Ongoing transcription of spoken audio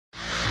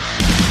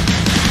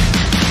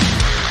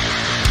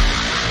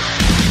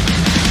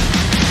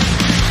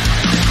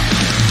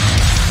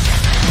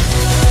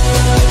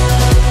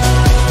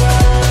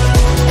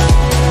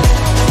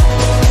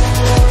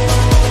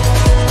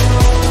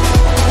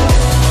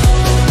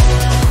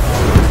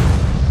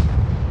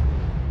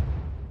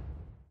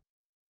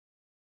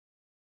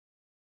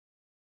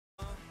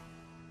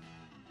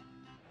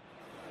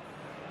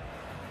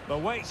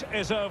wait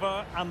is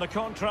over and the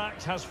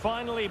contract has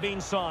finally been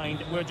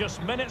signed. We're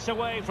just minutes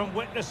away from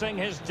witnessing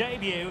his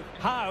debut.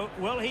 How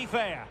will he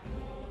fare?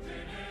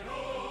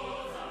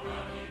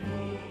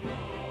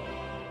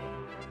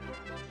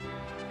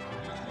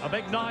 A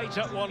big night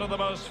at one of the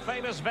most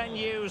famous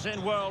venues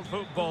in world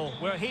football.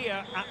 We're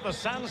here at the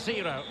San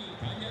Siro.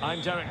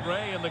 I'm Derek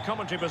Ray in the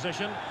commentary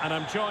position, and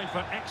I'm joined for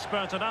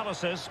expert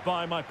analysis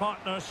by my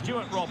partner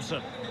Stuart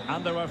Robson.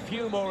 And there are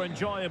few more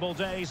enjoyable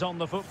days on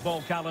the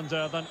football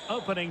calendar than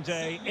opening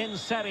day in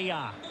Serie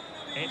A.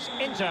 It's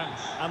Inter,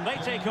 and they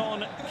take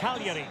on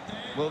Cagliari.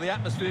 Well, the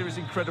atmosphere is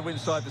incredible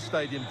inside the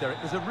stadium, Derek.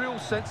 There's a real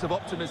sense of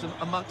optimism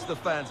amongst the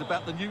fans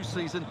about the new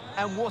season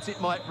and what it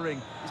might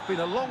bring. It's been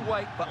a long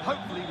wait, but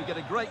hopefully we get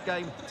a great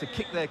game to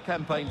kick their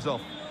campaigns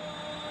off.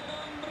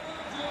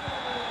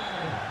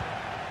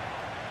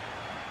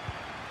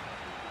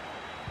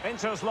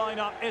 Inter's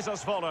lineup is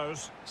as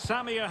follows.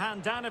 Samir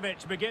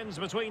Handanovic begins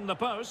between the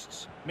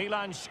posts.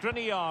 Milan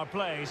Skriniar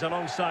plays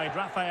alongside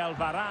Rafael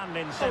Varane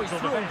in central defence. He's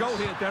through a goal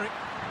here, Derek.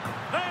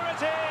 There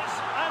it is,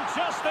 and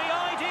just the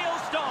ideal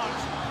start.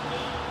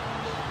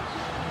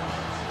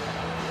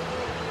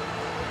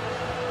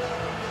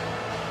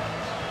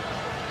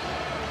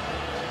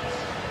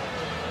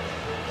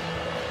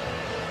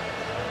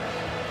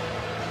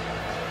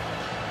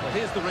 Well,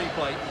 here's the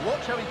replay.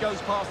 Watch how he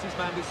goes past his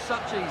man with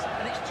such ease,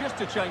 and it's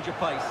just a change of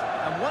pace.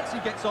 And once he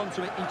gets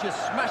onto it, he just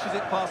smashes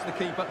it past the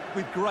keeper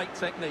with great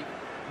technique.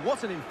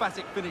 What an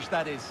emphatic finish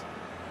that is.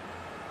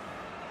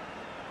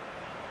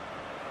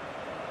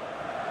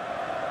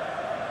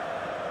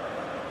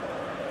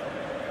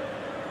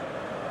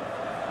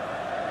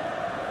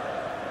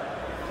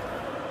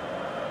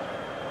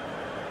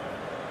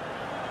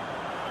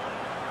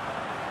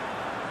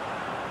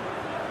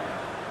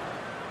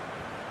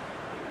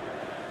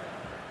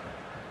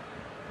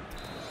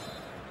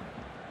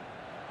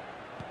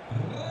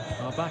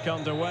 Back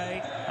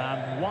underway,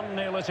 and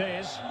 1-0 it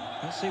is.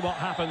 Let's see what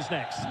happens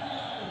next.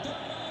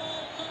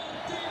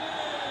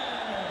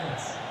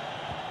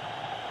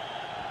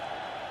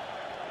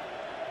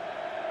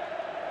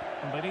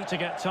 And they need to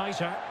get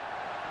tighter.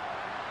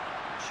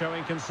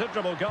 Showing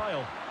considerable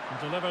guile. And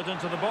delivered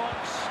into the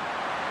box.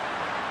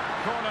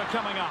 Corner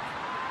coming up.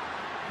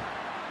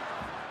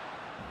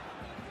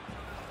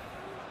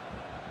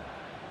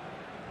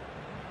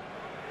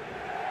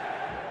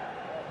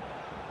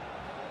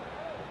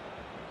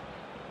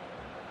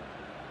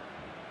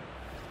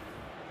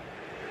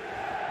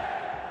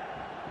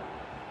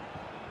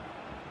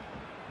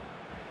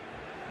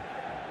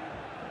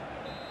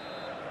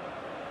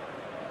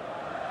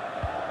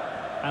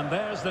 And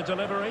there's the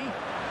delivery.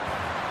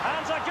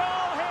 And a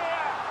goal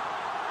here!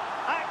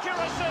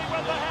 Accuracy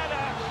with the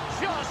header.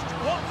 Just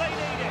what they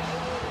needed.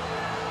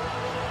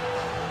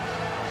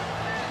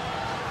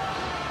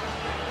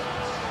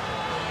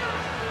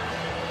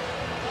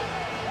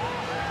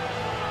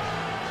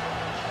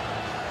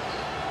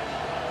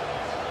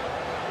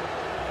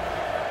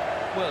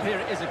 Well, here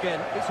it is again.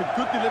 It's a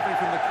good delivery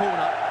from the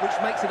corner, which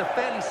makes it a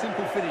fairly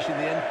simple finish in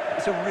the end.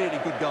 It's a really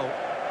good goal.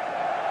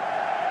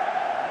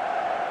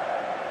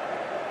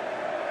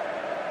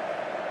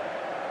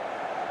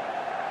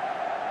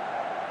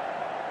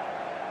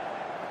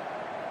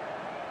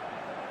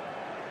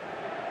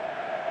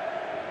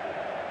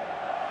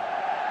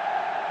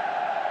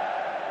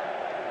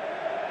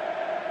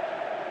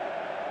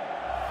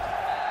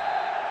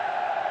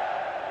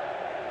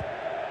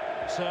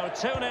 So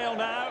 2-0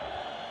 now.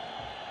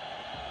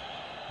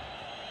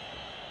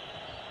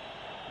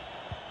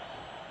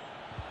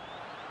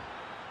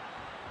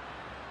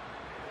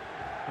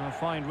 A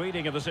fine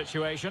reading of the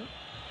situation.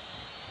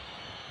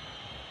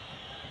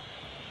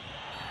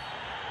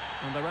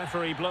 And the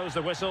referee blows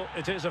the whistle.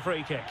 It is a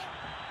free kick.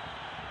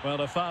 Well,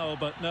 a foul,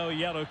 but no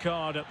yellow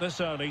card at this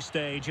early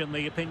stage, in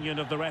the opinion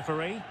of the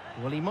referee.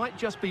 Well, he might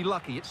just be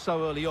lucky it's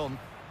so early on.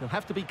 He'll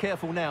have to be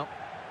careful now.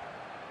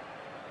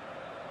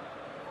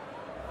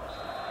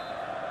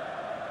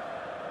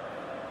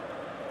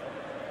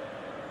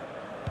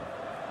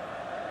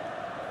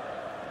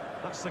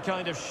 That's the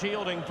kind of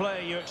shielding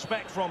play you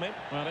expect from him.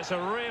 Well, it's a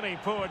really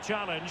poor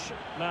challenge.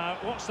 Now,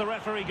 what's the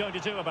referee going to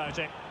do about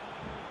it?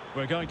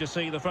 We're going to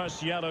see the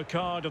first yellow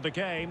card of the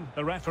game.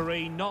 The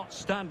referee not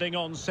standing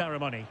on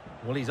ceremony.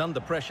 Well, he's under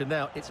pressure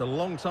now. It's a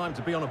long time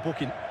to be on a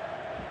booking.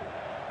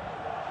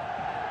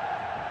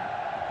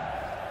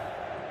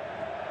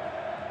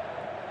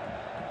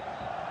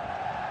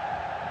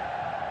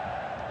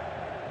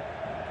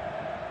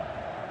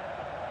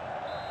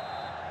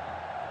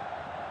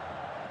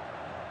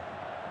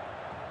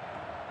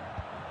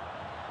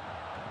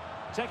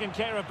 Taking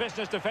care of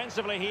business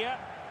defensively here.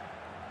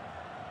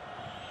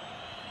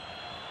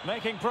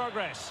 Making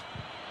progress.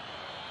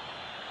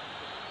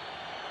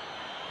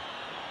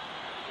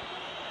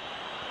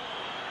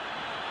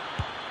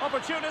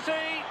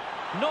 Opportunity,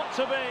 not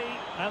to be,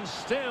 and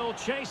still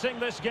chasing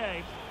this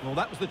game. Well,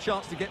 that was the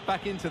chance to get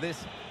back into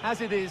this. As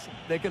it is,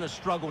 they're going to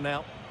struggle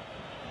now.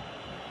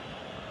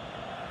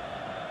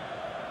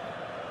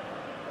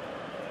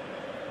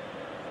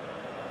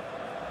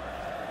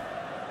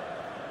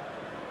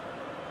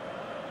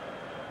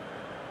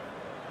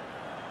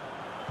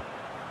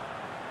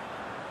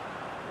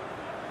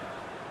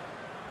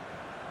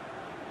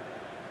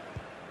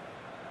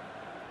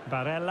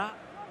 Barella.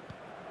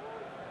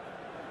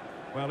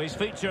 Well, he's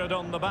featured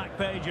on the back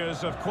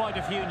pages of quite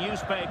a few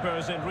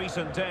newspapers in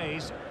recent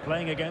days,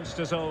 playing against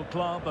his old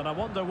club, and I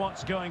wonder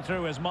what's going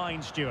through his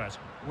mind, Stuart.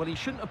 Well, he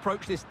shouldn't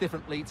approach this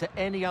differently to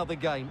any other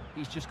game.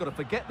 He's just got to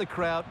forget the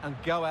crowd and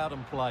go out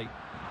and play.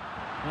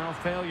 Well,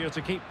 failure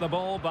to keep the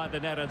ball by the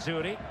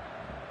Nerazzurri.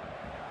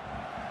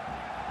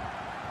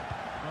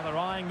 Well, they're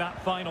eyeing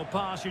that final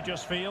pass, you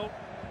just feel.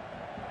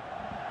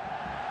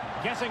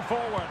 Getting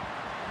forward.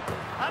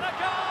 And a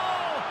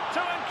goal to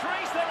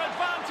increase their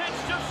advantage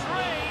to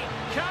 3.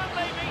 Can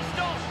they be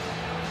stopped?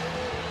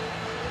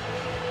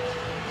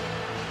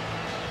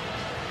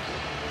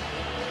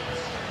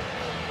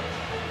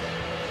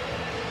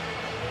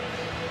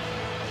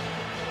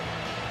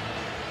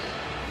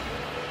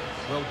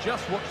 Well,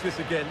 just watch this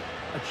again.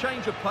 A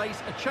change of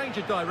pace, a change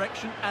of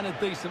direction, and a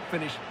decent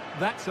finish.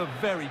 That's a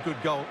very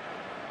good goal.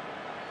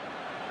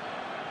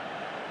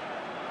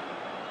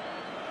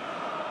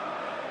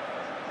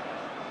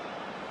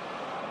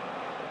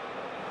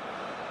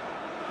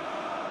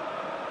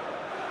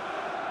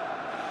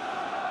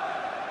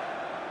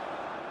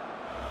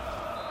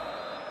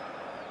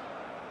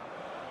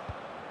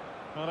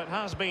 Well, it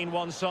has been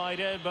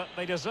one-sided, but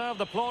they deserve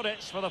the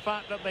plaudits for the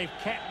fact that they've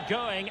kept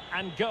going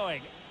and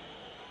going.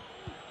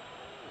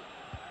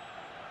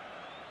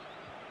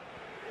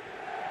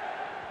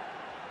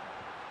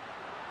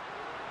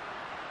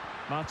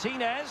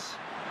 Martinez,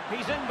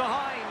 he's in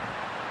behind.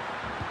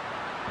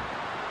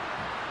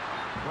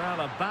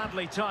 Well, a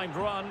badly timed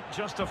run,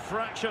 just a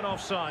fraction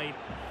offside.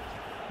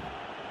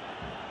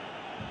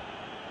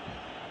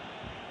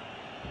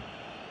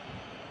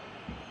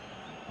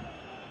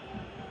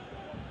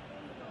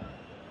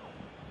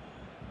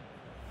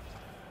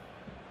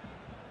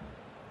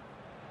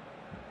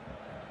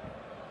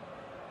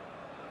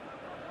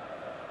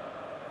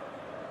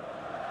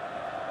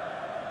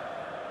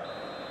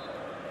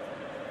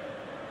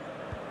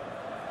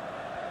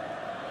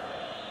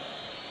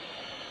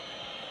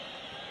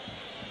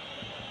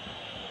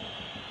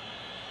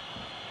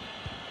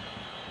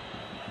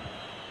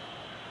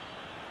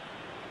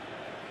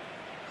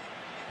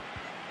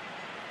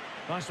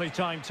 Nicely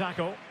timed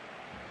tackle.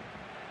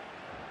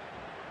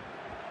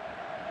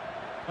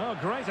 Oh,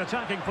 great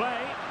attacking play.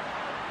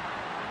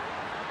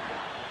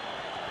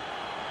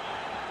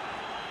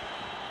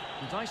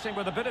 Enticing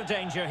with a bit of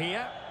danger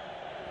here.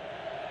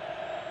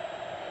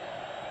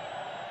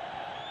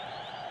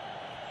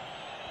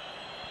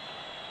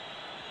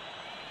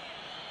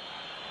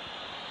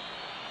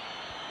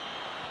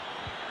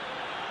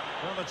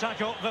 Well, the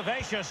tackle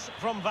vivacious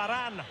from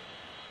Varane.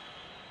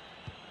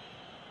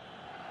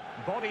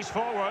 Bodies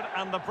forward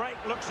and the break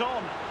looks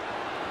on.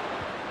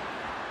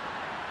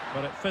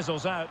 But it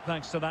fizzles out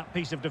thanks to that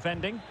piece of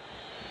defending.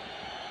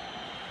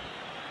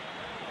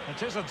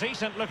 It is a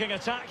decent looking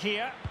attack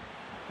here.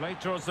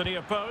 Played towards the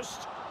near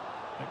post.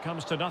 It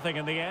comes to nothing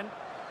in the end.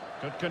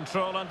 Good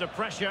control under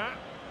pressure.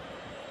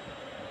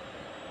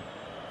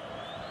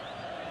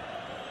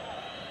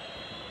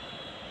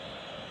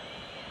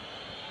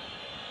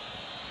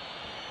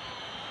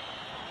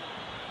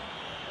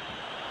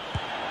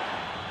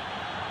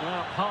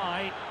 Well,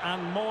 high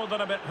and more than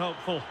a bit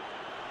hopeful.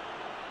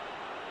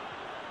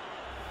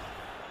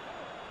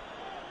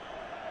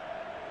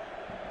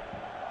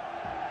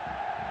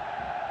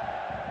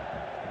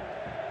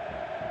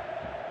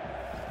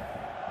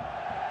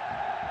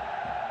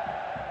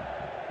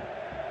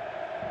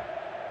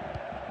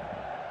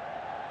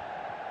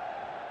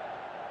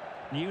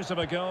 News of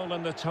a goal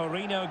in the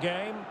Torino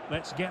game.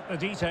 Let's get the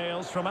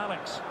details from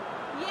Alex.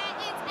 Yeah,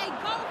 it's a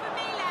goal for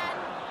Milan.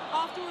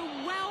 After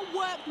a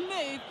well-worked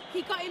move,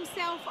 he got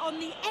himself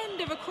on the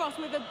end of a cross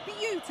with a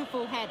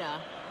beautiful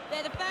header.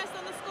 They're the first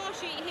on the score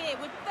sheet here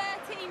with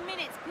 13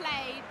 minutes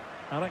played.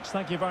 Alex,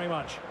 thank you very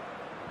much.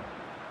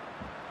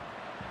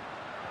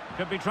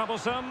 Could be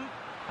troublesome.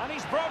 And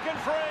he's broken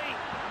free.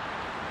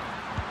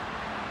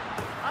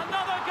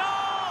 Another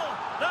goal!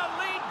 The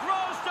lead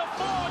grows to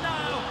 4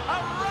 now. A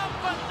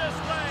rampant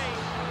display.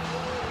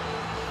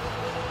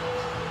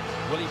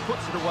 Well, he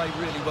puts it away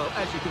really well,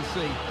 as you can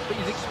see. But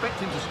you'd expect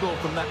him to score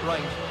from that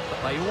range.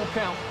 But they all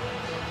count.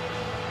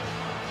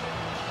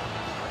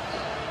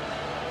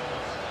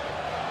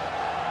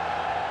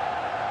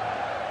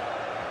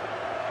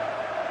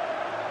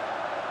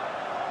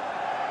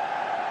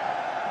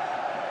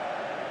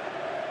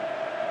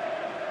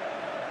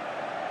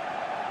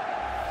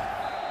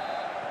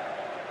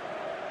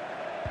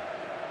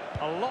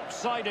 A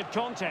lopsided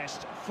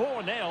contest,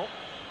 4-0.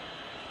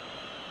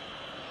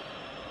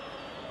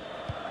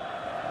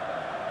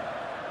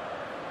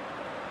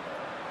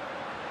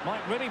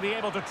 Might really be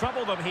able to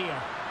trouble them here.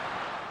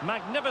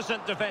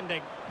 Magnificent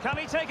defending. Can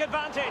he take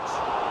advantage?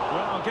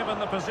 Well, given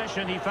the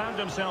position he found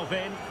himself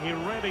in, he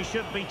really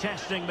should be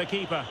testing the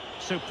keeper.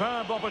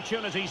 Superb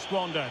opportunity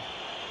squandered.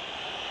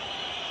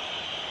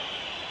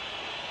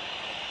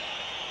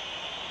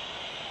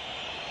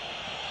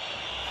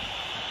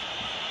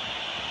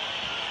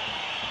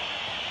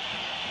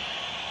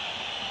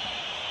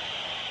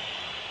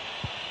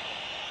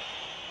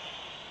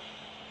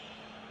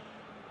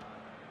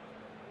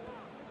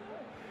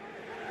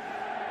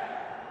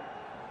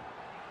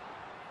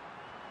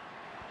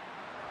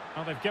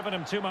 Well, they've given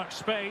him too much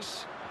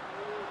space.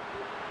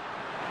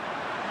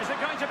 Is it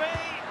going to be?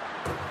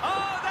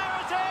 Oh, there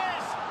it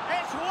is!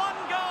 It's one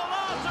goal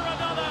after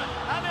another,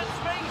 and it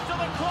speaks to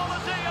the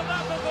quality of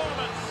that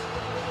performance.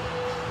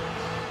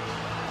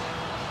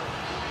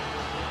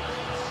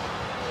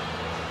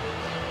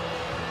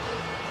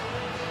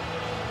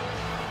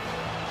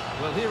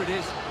 Well, here it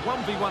is,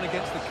 1v1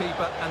 against the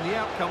keeper, and the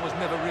outcome was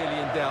never really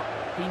in doubt.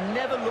 He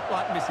never looked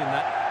like missing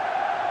that.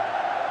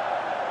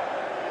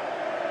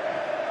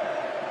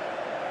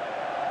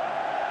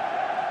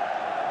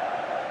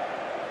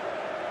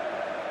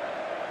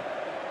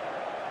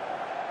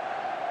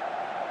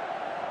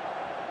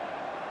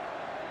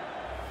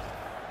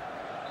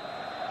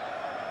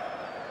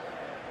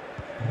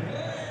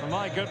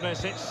 My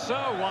goodness, it's so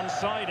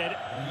one-sided.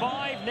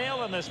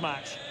 5-0 in this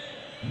match.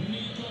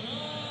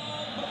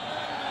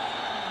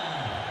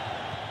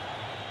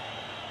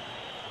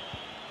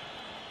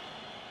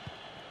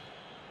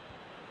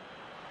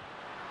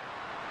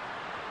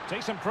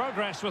 Decent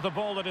progress with the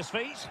ball at his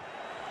feet.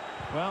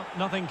 Well,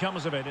 nothing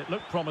comes of it. It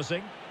looked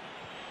promising.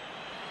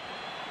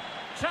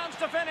 Chance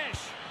to finish.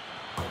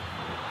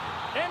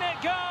 In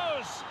it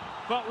goes.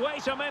 But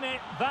wait a minute,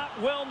 that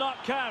will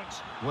not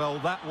count. Well,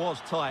 that was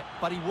tight,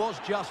 but he was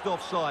just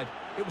offside.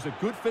 It was a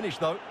good finish,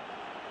 though.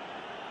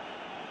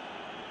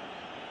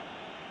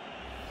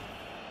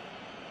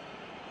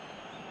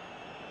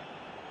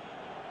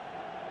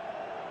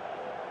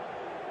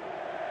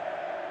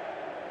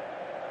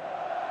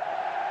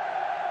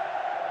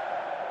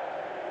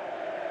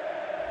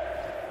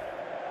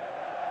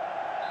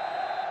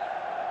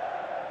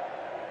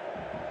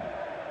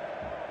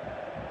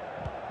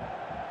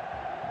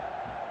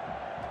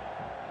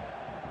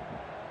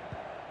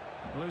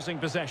 Losing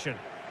possession.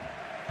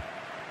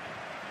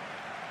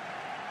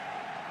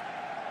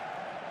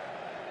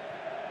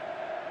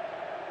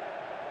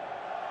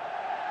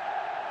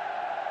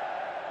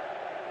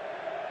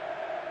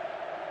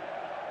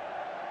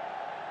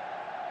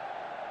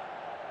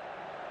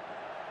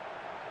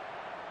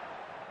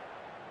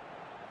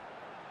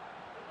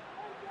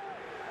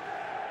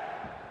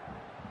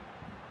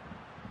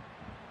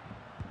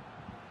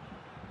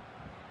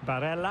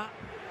 Barella.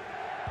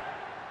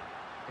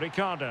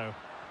 Ricardo.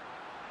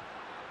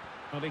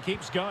 Well, he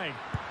keeps going.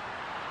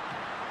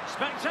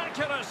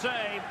 Spectacular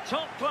save.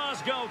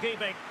 Top-class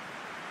goalkeeping.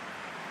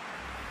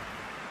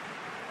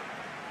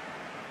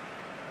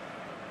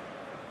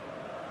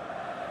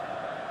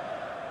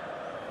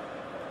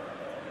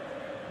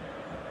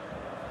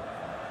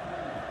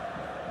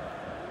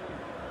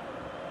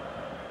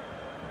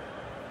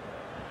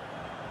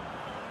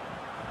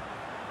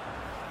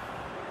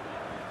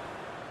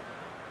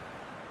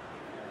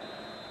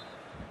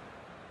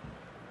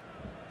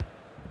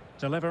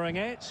 Delivering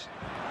it.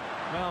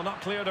 Well,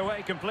 not cleared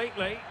away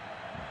completely.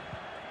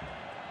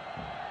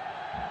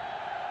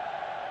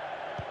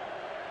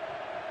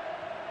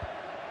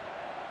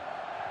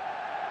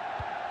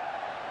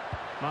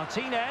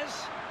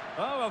 Martinez.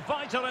 Oh, a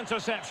vital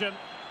interception.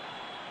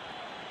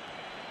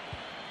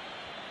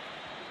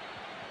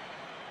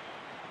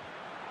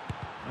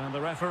 And the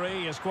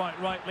referee is quite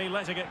rightly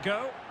letting it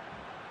go.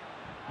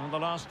 And the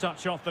last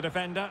touch off the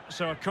defender,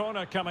 so a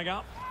corner coming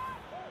up.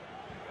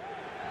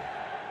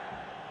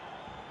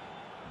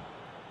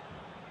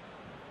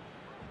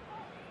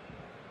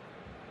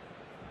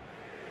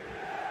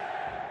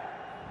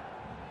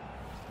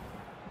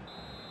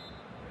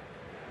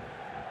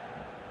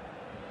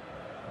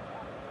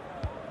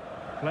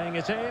 Playing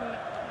it in.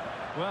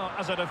 Well,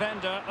 as a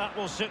defender, that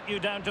will sit you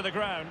down to the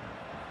ground.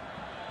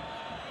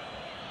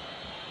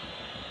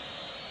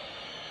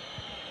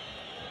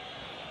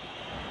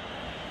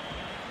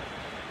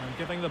 And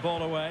giving the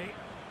ball away.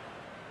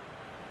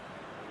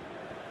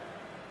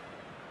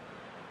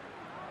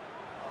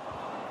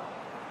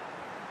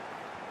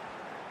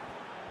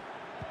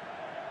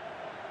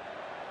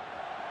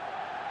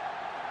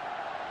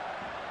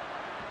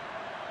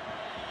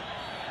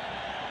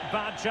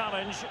 Bad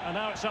challenge, and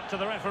now it's up to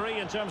the referee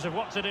in terms of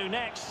what to do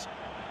next.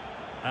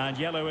 And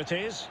yellow it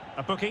is.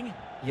 A booking.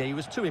 Yeah, he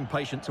was too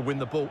impatient to win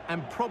the ball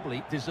and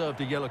probably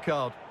deserved a yellow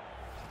card.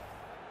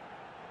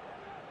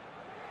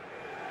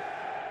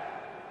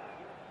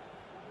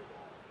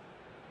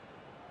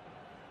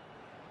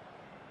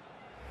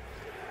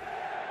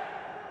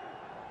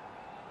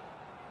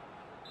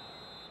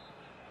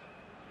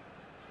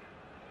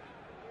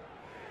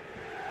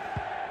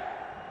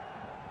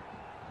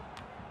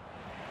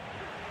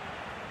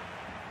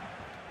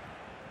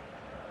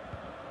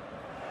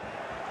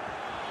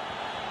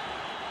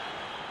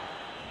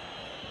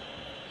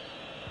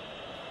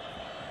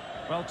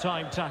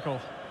 Well-timed tackle.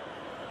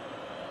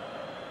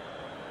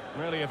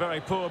 Really a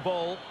very poor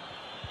ball.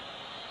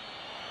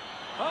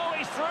 Oh,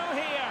 he's through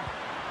here.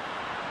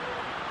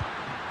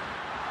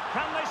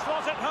 Can they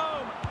slot it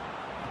home?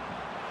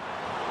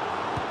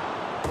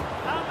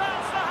 And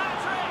that's the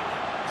hat-trick!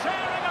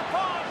 Tearing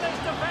apart this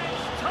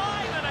defence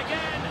time and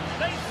again.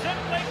 They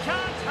simply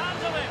can't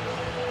handle it.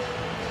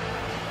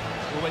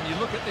 Well, when you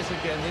look at this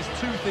again, there's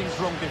two things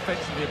wrong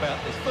defensively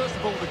about this. First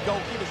of all, the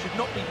goalkeeper should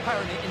not be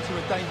parrying it into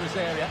a dangerous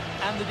area,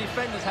 and the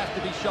defenders have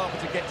to be sharper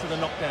to get to the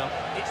knockdown.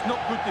 It's not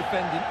good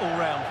defending all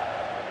round.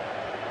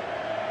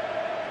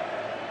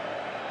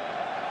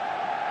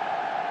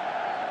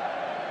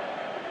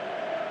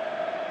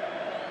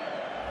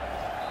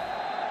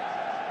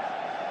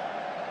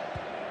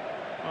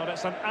 Well,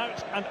 it's an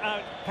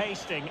out-and-out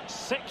pasting.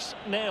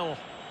 6-0.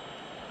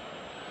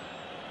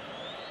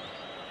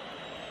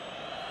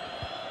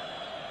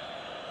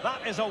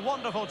 That is a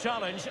wonderful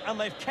challenge, and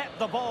they've kept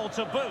the ball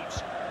to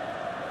boot.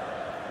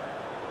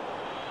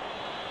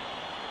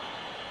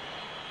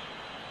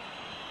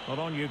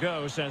 Well, on you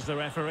go, says the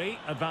referee.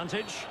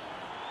 Advantage.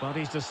 But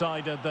he's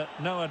decided that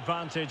no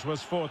advantage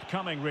was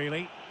forthcoming,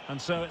 really,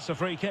 and so it's a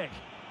free kick.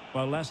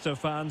 Well, Leicester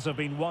fans have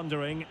been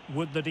wondering,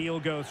 would the deal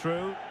go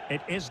through?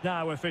 It is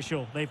now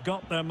official. They've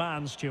got their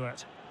man,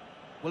 Stuart.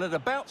 Well, at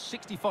about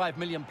 £65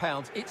 million,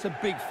 it's a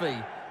big fee.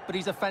 But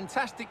he's a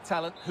fantastic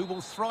talent who will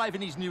thrive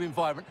in his new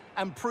environment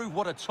and prove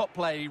what a top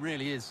player he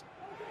really is.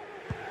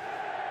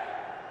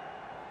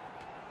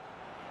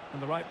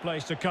 And the right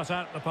place to cut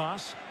out the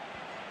pass.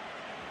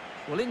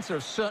 Well, Inter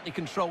have certainly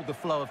controlled the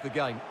flow of the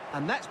game,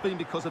 and that's been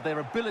because of their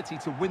ability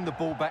to win the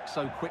ball back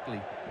so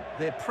quickly.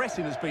 Their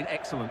pressing has been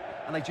excellent,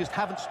 and they just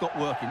haven't stopped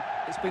working.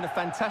 It's been a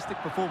fantastic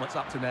performance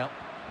up to now.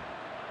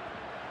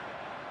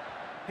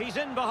 He's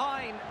in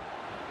behind.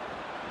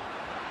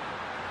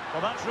 Well,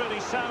 that's really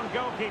sound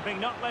goalkeeping,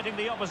 not letting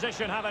the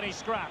opposition have any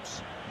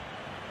scraps.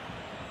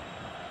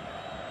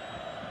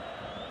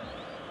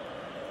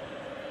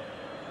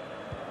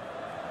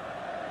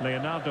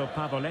 Leonardo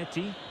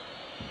Pavoletti.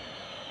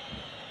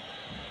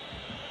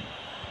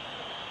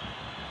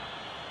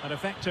 An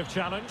effective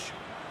challenge.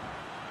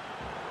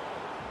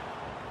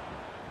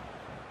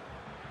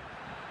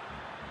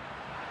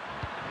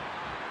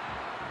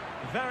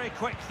 Very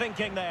quick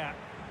thinking there.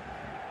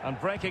 And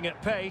breaking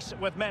at pace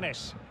with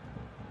menace.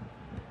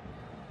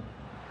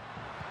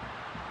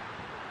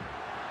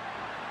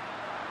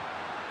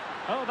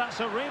 Oh, that's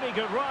a really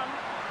good run.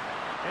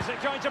 Is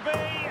it going to be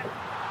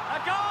a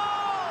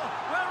goal?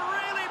 We're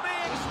really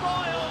being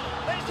spoiled.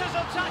 This is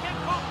attacking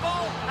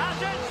football at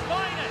its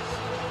finest.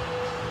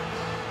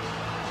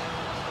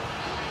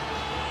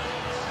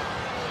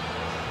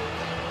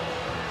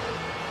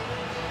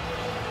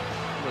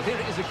 Well, here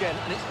it is again,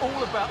 and it's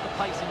all about the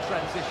pace in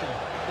transition.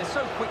 They're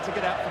so quick to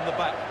get out from the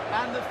back,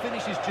 and the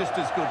finish is just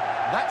as good.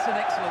 That's an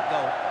excellent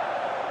goal.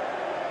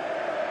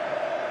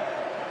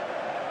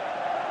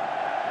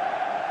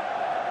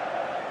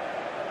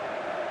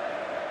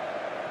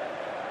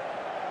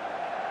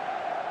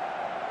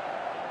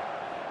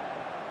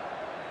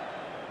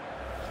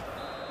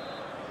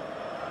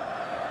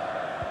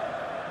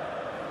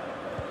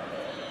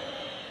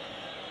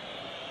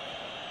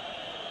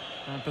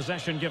 And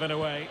possession given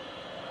away.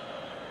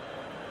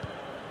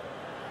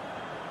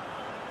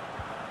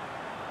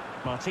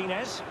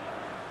 Martinez.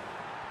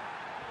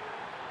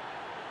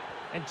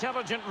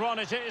 Intelligent run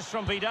it is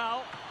from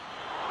Vidal.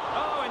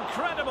 Oh,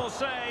 incredible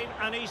save,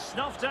 and he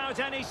snuffed out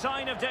any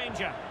sign of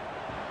danger.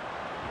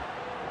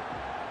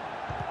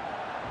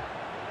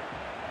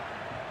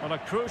 Well, a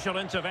crucial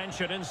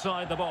intervention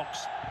inside the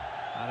box.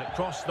 And it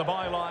crossed the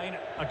byline,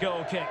 a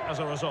goal kick as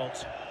a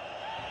result.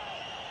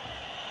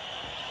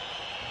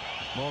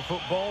 More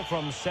football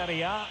from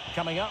Serie A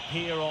coming up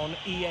here on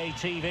EA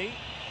TV.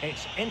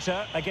 It's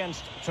Inter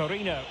against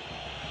Torino.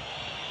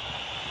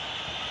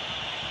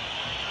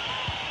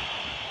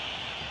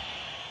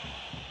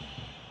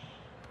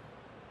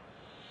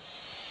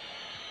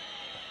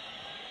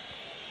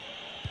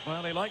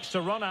 Well, he likes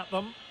to run at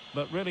them,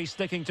 but really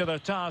sticking to the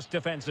task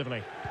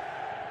defensively.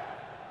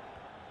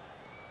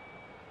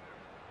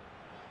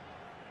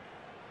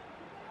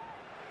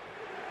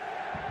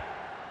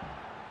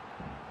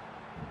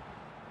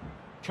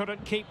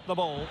 Couldn't keep the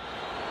ball.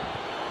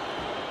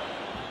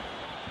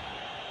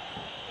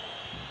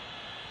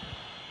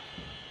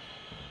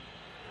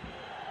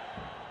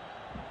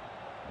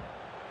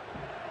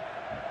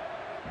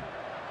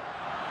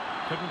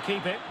 Couldn't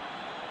keep it.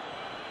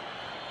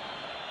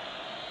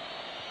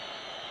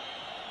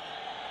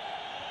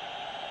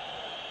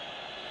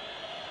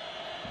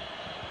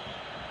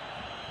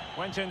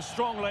 Went in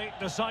strongly,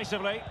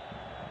 decisively.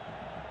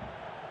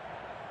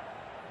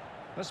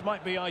 This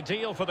might be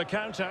ideal for the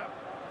counter.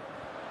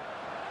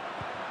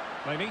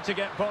 They need to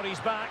get bodies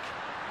back.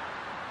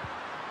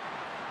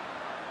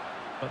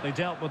 But they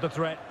dealt with the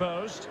threat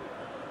posed.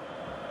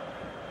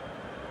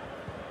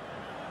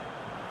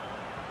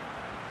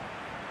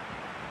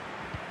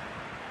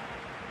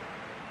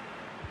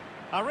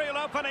 A real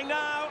opening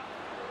now.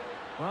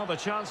 Well, the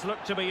chance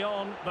looked to be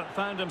on, but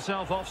found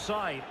himself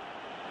offside.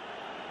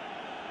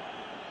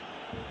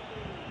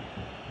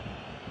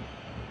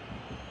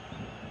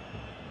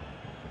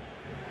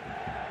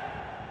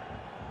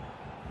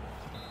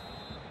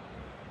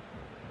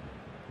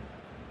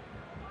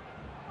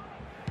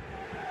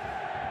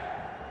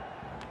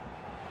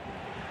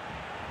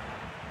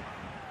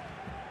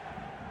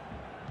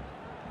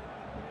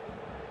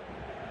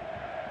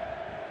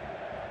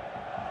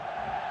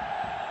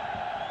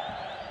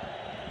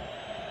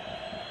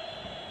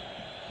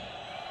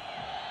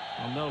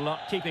 And no luck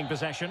keeping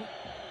possession.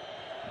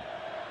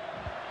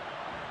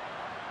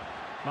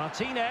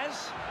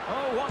 Martinez.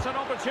 Oh, what an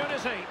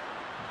opportunity.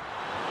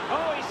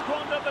 Oh, he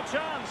squandered the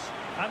chance.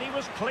 And he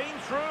was clean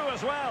through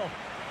as well.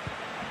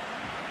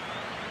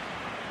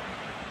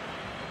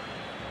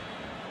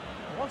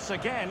 Once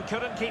again,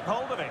 couldn't keep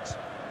hold of it.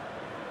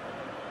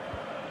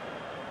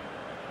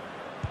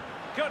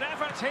 Good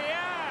effort here.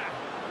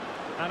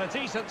 And a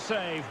decent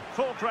save.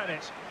 Full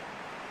credit.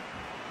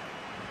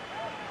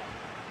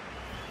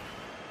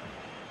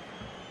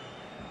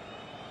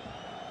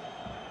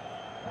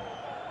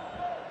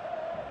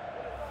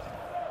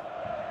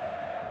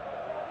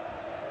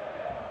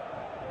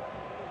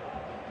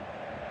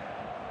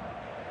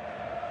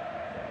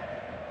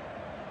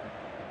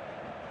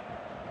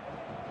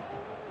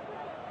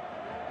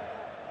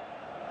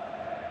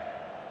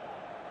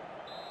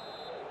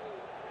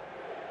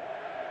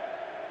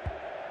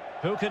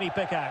 Who can he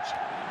pick out?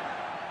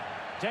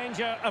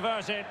 Danger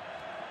averted.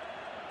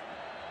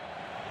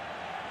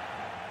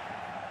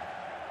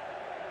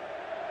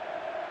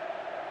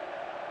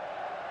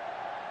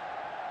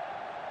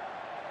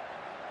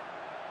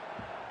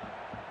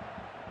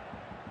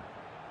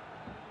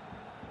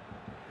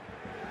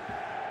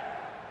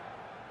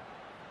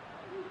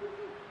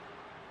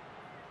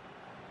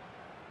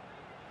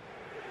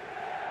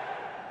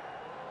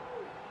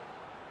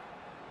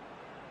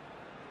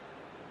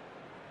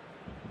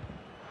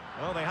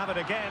 Well, they have it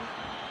again.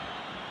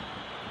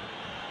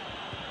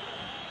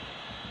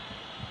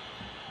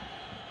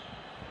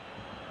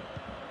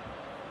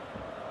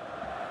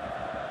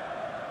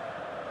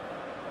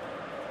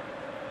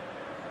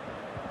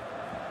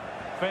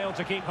 Failed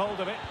to keep hold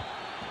of it.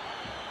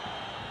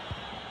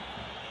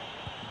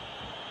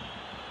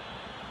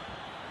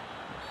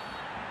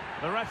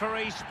 The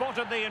referee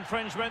spotted the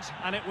infringement,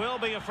 and it will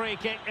be a free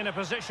kick in a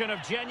position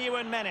of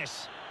genuine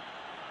menace.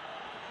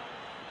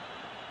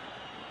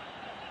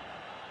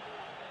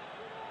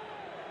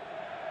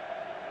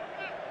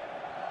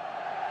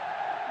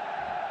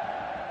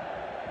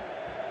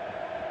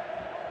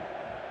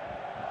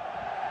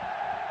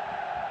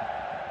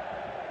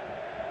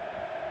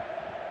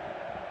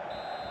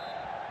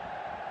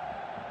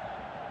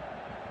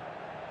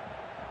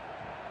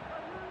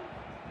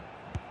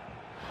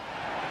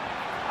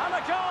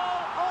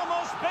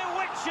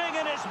 Bewitching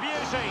in its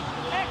beauty.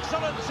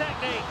 Excellent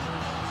technique.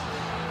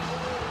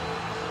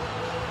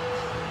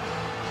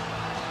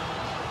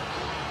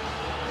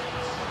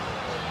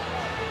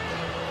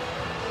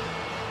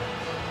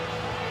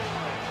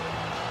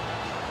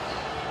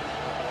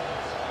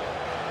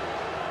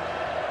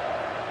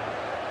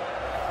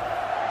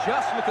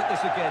 Just look at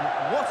this again.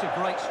 What a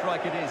great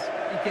strike it is.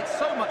 He gets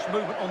so much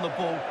movement on the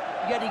ball,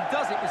 yet he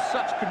does it with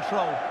such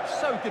control.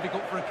 So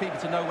difficult for a keeper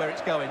to know where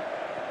it's going.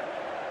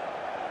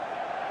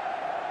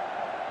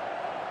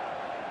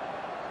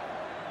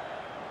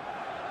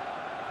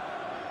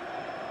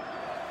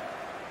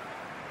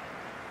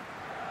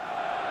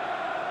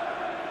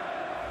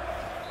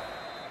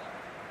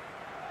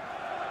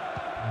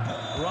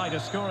 Right, a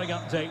scoring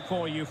update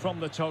for you from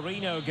the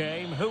Torino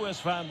game. Who has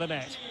found the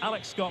net?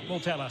 Alex Scott will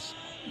tell us.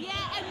 Yeah,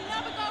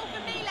 another goal for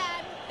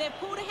Milan. They're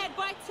pulled ahead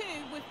by 2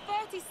 with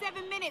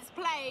 37 minutes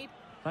played.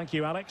 Thank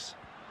you, Alex.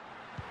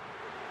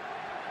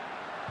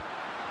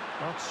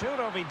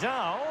 Arturo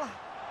Vidal.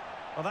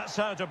 Well, that's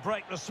how to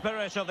break the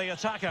spirit of the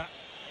attacker.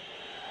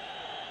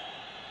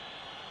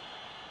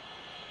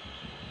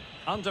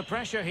 Under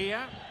pressure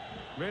here.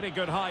 Really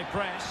good high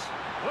press.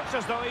 Looks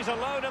as though he's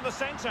alone in the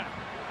centre.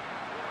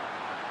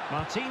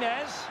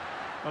 Martinez.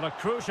 Well, a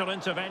crucial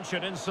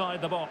intervention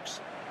inside the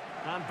box.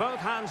 And both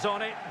hands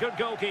on it. Good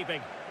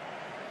goalkeeping.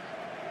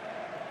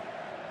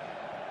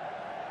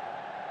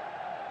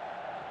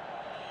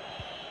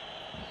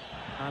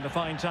 And a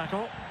fine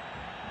tackle.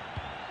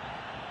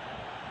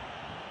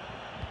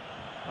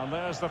 And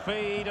there's the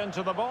feed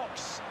into the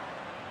box.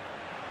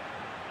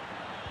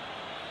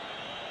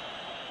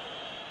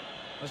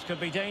 This could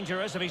be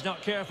dangerous if he's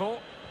not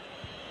careful.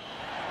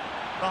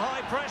 The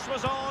high press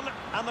was on,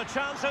 and the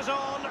chance is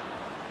on.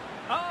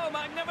 Oh,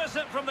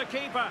 magnificent from the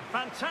keeper.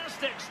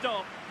 Fantastic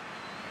stop.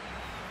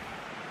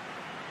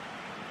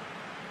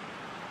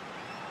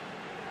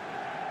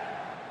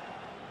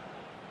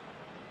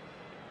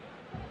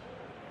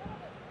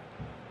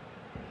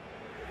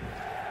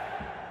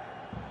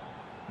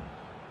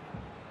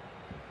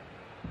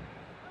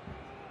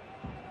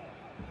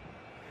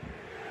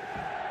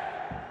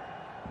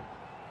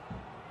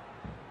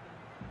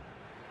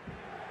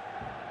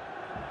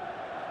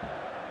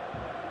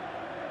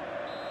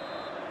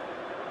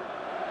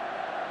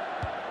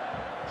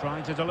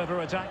 Trying to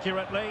deliver it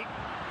accurately.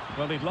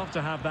 Well, he'd love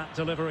to have that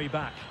delivery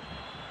back.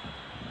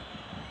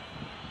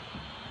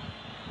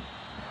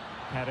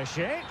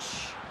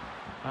 Perisic.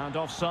 And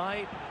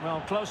offside.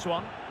 Well, close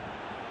one.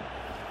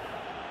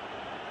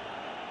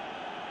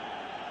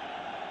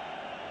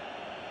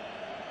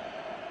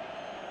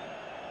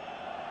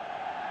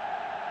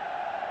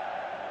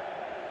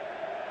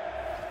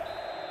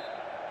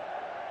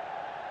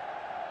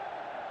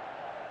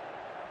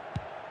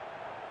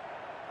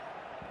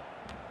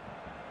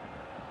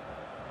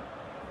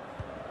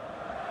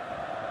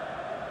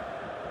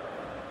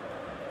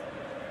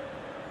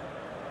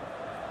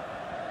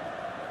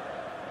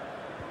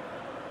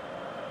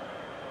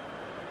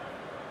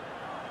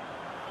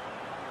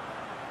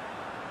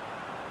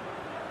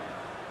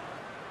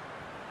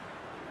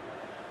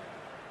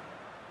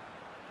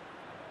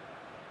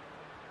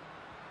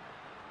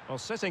 Well,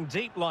 sitting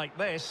deep like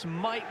this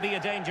might be a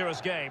dangerous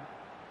game.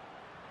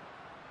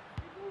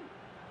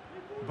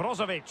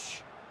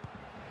 Brozovic.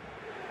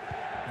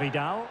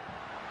 Vidal.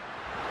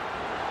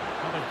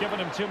 Well, they've given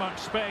him too much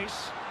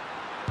space.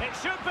 It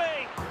should be!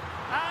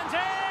 And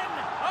in!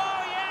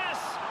 Oh, yes!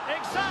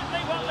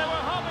 Exactly what they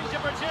were hoping to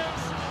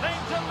produce.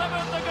 They've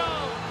delivered the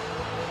goal.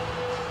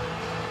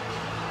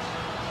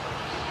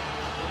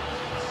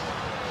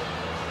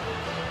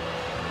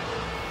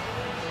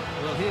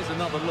 Well, here's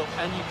another look,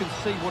 and you can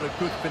see what a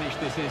good finish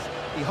this is.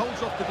 He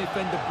holds off the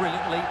defender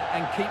brilliantly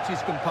and keeps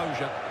his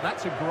composure.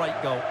 That's a great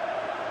goal.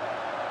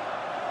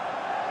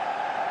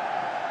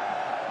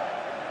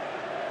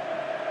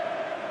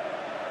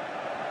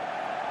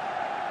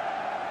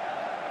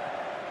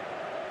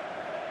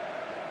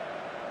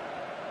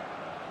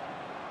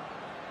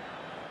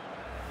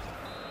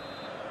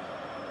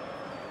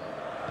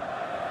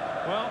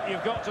 Well,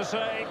 you've got to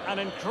say, an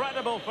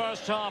incredible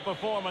first-half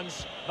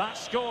performance. That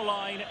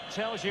scoreline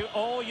tells you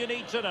all you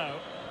need to know.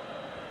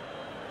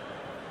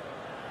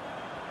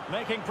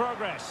 Making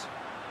progress.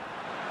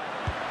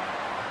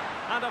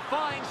 And a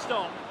fine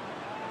stop.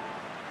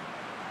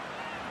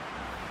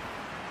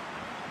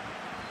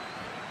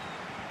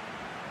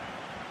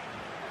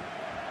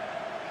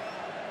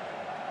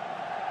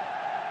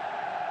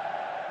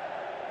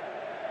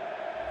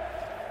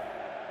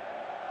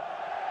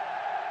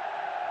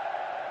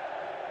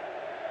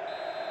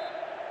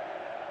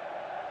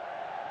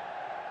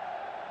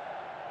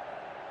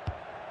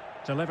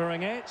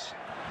 Delivering it.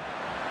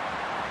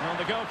 And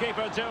the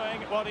goalkeeper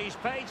doing what he's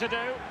paid to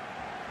do.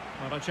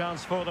 Well, a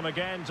chance for them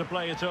again to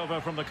play it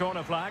over from the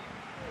corner flag.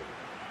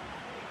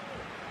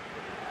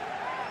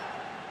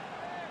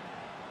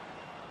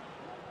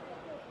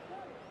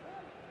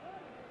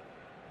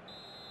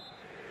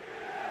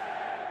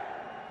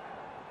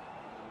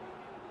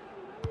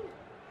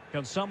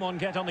 Can someone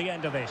get on the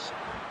end of this?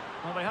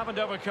 Well, they haven't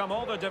overcome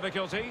all the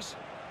difficulties.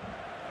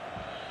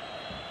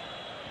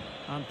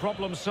 And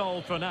problem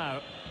solved for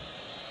now.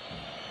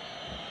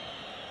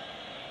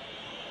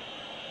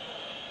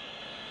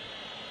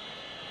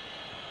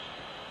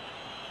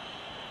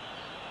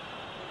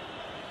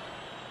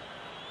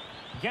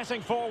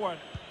 Getting forward,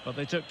 but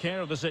they took care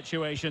of the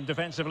situation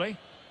defensively.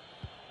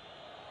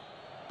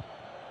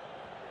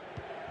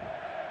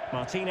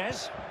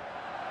 Martinez.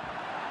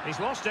 He's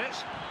lost it.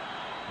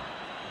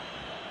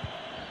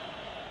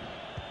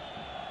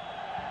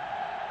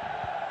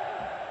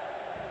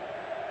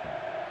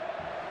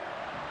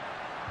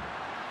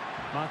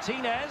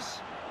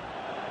 Martinez.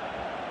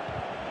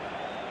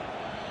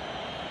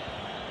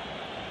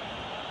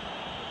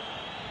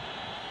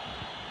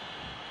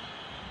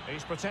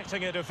 He's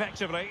protecting it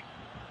effectively.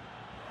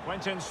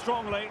 Went in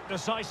strongly,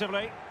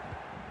 decisively.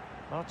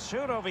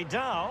 Arturo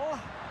Vidal.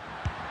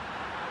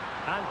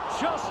 And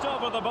just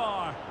over the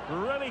bar.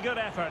 Really good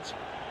effort.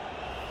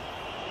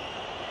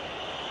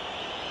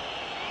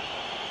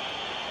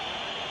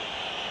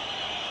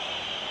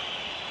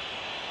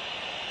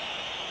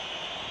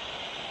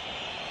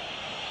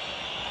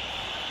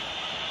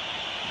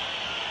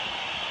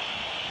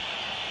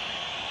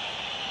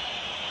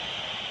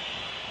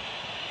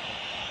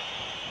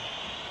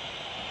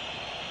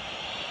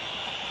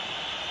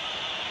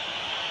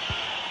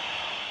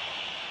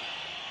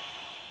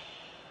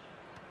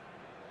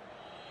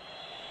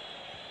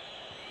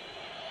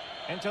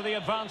 Into the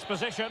advanced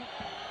position.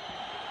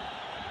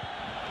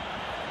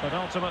 But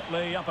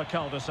ultimately up a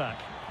cul-de-sac.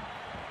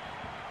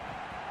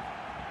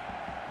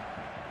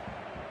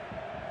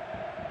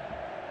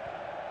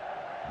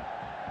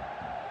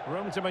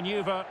 Room to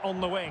manoeuvre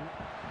on the wing.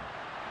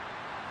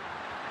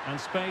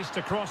 And space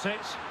to cross it.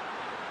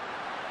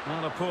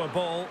 Not a poor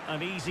ball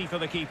and easy for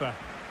the keeper.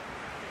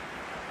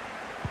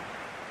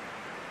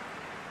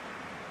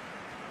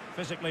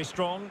 Physically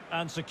strong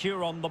and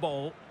secure on the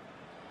ball.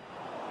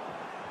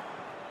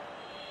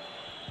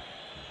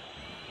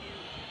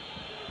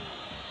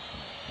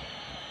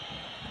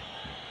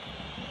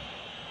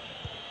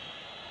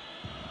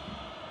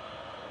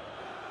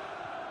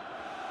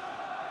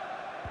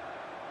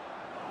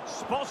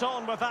 Spot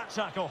on with that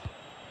tackle.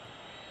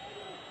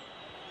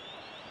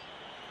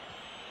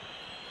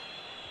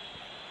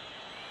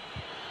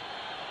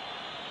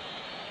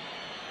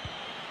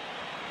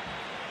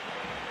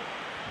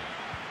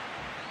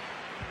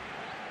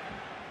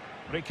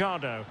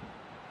 Ricardo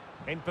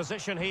in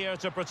position here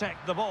to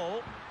protect the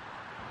ball.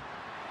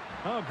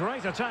 Oh,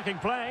 great attacking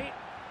play.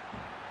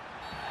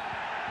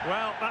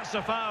 Well, that's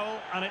a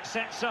foul, and it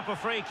sets up a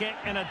free kick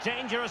in a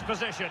dangerous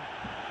position.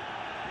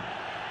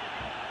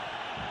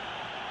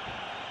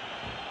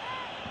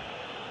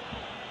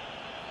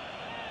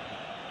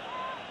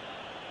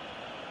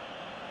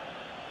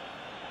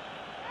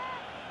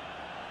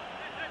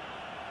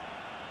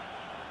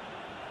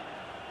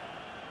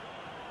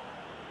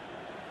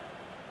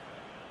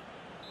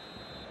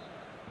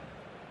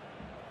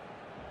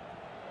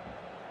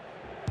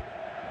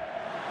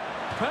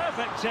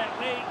 Perfect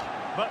technique,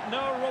 but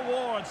no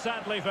reward,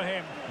 sadly, for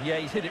him. Yeah,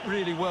 he's hit it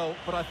really well,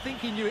 but I think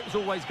he knew it was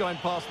always going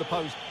past the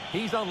post.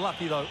 He's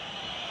unlucky, though.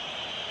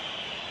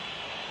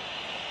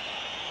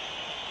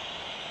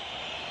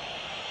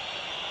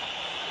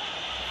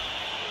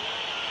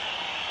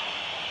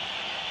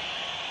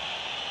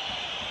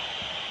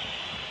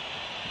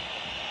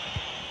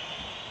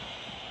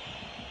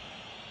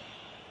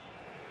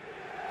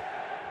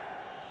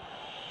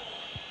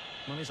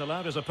 Well, he's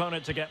allowed his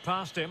opponent to get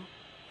past him.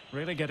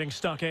 Really getting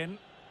stuck in.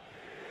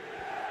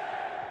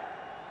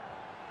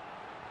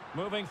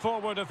 Moving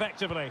forward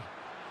effectively.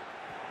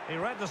 He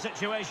read the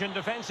situation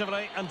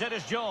defensively and did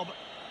his job.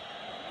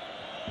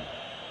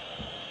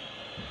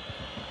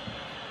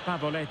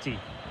 Pavoletti.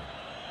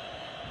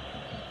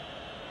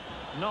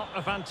 Not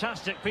a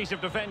fantastic piece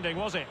of defending,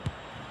 was it?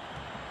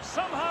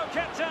 Somehow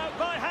kept out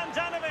by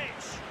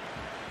Handanovic.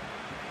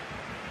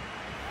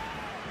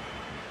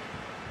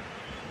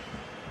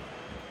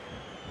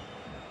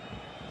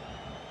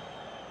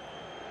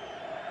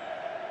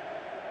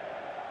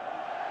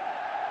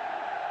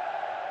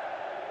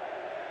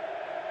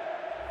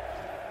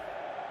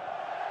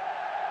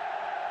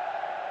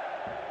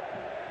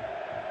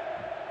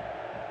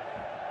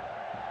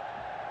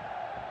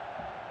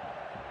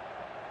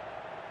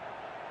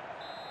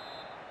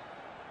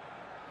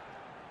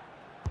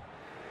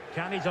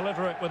 Can he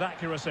deliver it with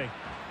accuracy?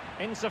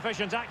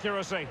 Insufficient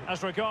accuracy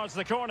as regards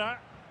the corner.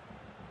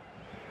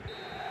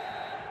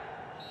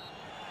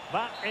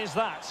 That is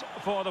that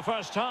for the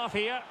first half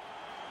here.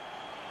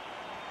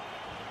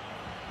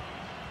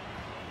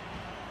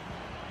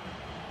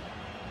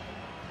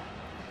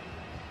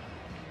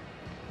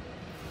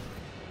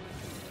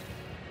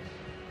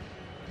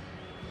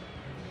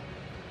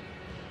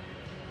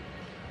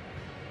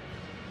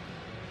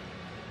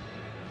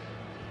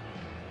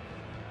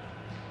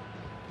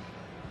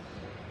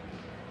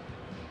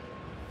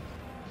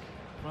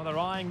 Well, they're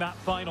eyeing that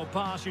final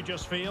pass, you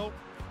just feel.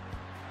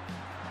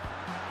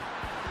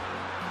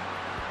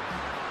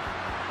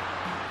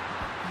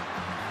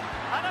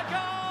 And a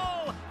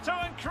goal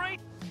to increase.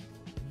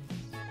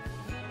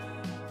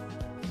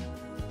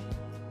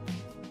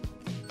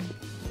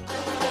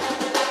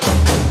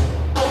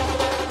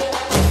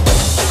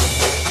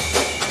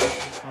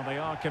 Well, they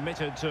are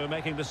committed to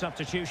making the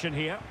substitution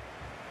here.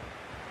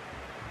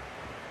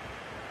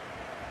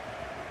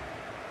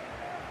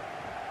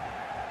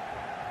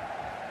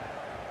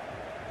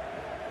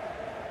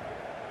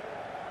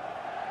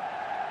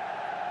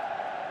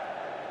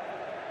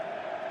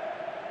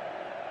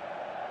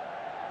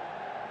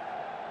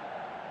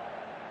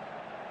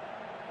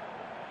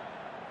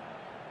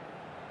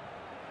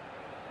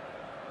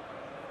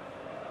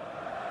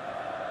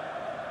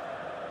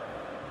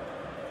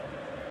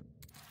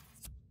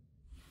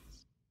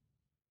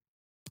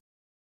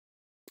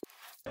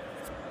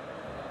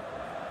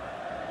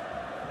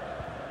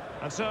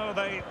 And so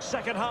the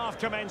second half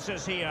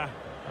commences here.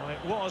 Well,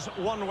 it was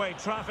one-way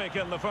traffic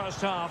in the first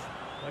half.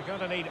 They're going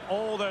to need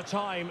all their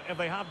time if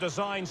they have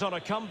designs on a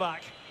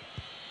comeback.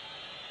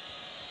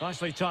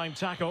 Nicely timed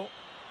tackle.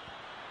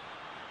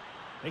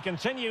 He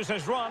continues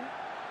his run.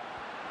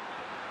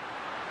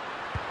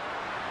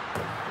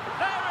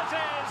 There it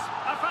is!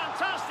 A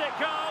fantastic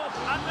goal,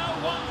 and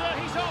no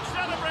wonder he's off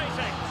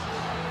celebrating.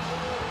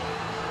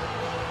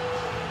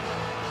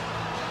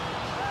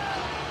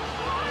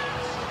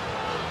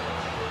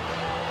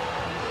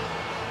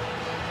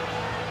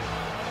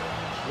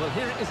 Well,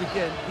 here it is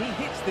again. He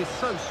hits this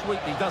so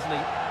sweetly, doesn't he?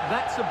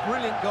 That's a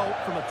brilliant goal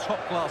from a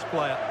top-class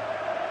player.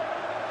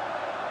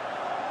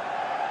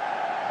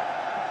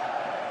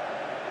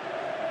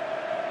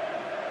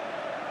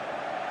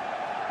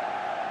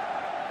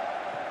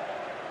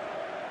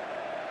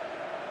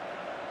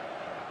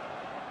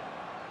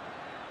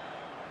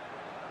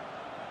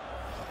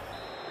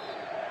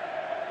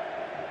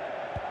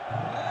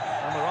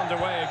 And we're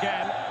underway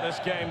again. This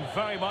game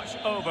very much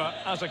over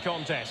as a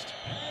contest.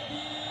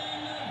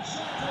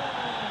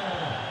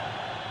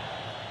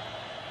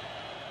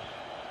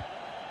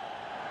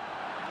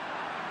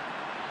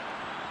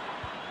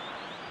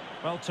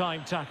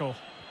 Well-timed tackle.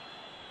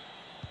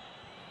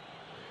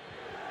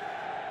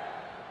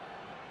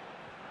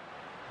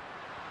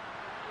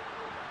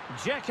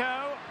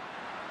 Dzeko.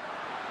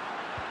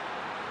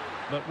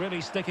 But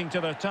really sticking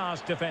to their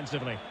task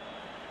defensively.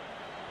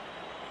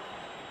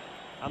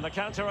 And the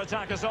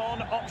counter-attack is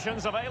on.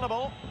 Options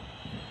available.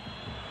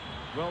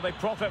 Will they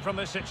profit from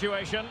this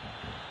situation?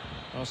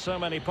 Well, so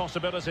many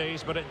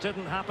possibilities, but it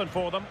didn't happen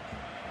for them.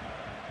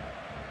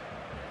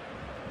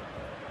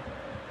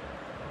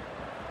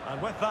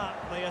 And with that,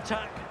 the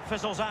attack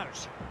fizzles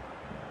out.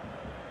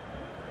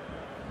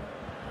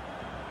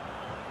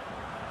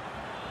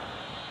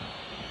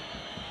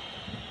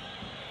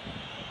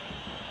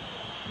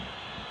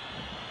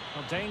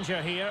 Well,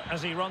 danger here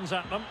as he runs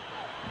at them.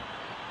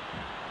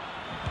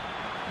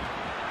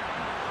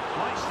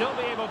 Might still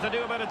be able to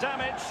do a bit of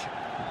damage.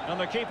 And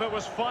the keeper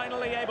was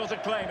finally able to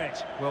claim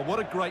it. Well, what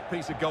a great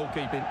piece of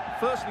goalkeeping.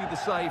 Firstly, the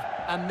save,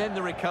 and then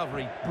the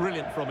recovery.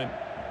 Brilliant from him.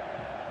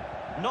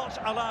 Not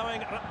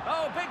allowing...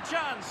 Oh, big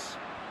chance!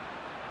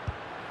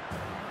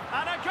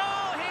 And a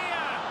goal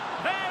here!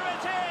 There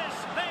it is!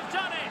 They've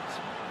done it!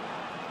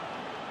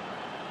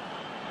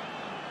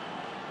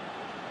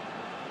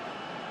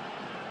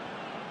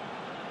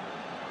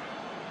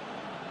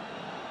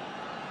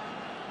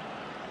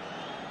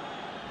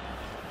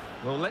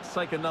 Well, let's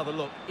take another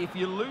look. If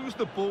you lose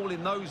the ball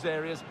in those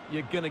areas,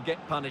 you're going to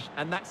get punished.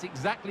 And that's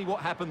exactly what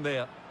happened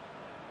there.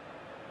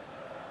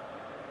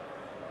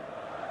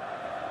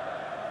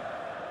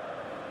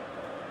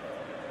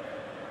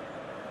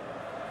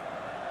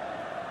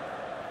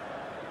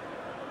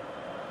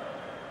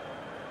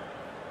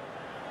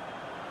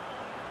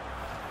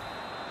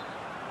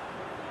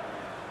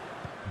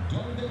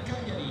 del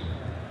Cagliari,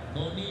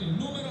 con il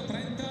numero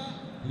 30,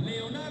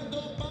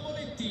 Leonardo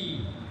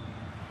Pavoletti.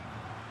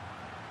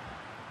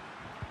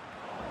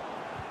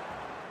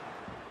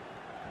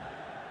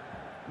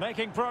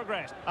 Making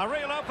progress. A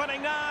real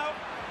opening now.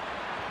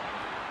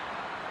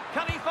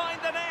 Can he find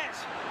the net?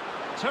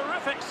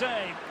 Terrific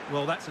save.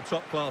 Well, that's a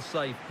top-class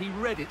save. He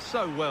read it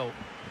so well.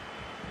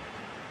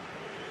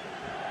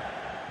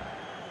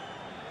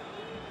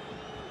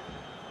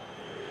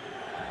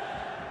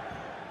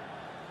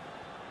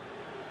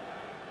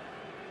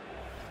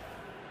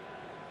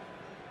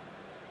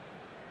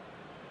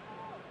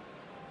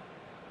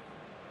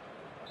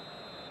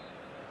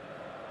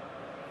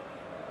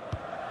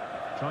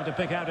 Trying to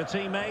pick out a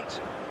teammate.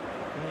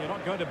 Well, you're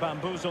not going to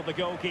bamboozle the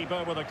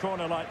goalkeeper with a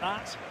corner like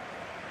that.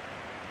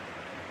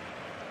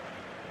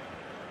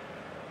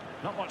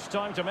 Not much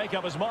time to make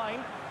up his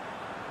mind.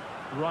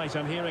 Right,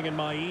 I'm hearing in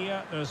my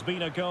ear there's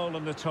been a goal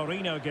in the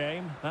Torino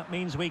game. That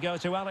means we go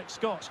to Alex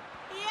Scott.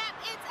 Yep,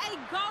 it's a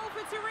goal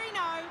for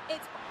Torino.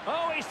 It's...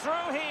 Oh, he's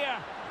through here.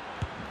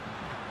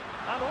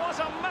 And what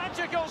a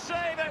magical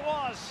save it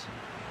was.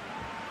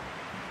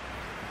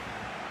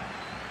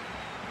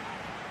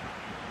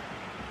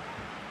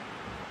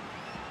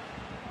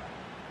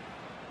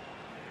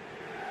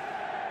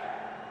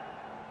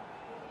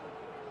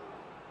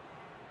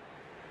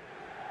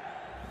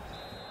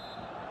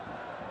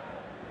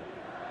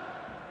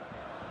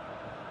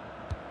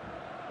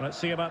 Let's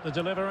see about the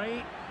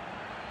delivery.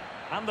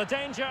 And the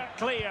danger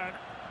cleared.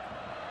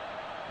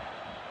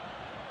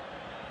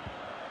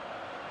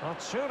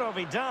 Arturo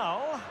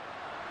Vidal.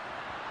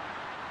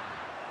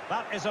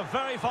 That is a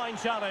very fine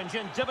challenge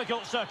in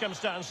difficult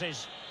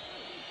circumstances.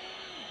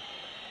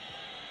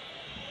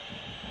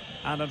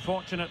 And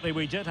unfortunately,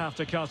 we did have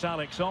to cut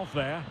Alex off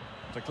there.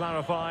 To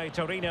clarify,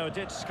 Torino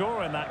did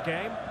score in that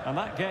game. And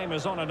that game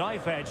is on a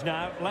knife edge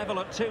now, level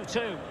at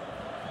 2-2.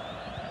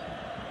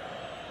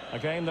 A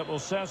game that will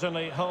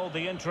certainly hold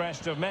the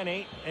interest of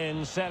many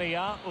in Serie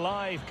A,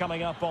 live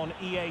coming up on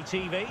EA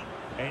TV.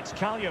 It's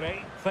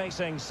Cagliari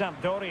facing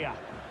Sampdoria.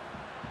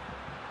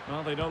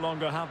 Well, they no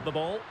longer have the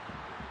ball.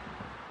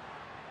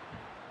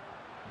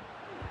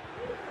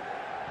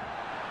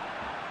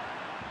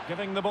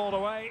 Giving the ball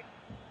away.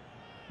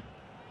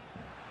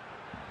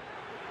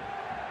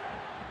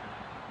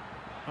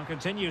 And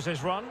continues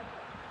his run.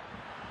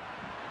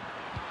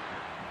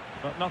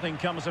 But nothing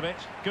comes of it.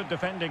 Good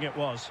defending it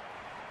was.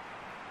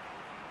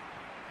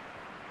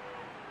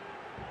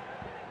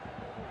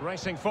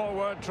 Racing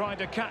forward, trying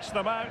to catch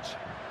them out.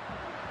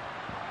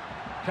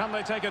 Can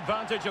they take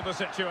advantage of the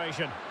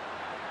situation?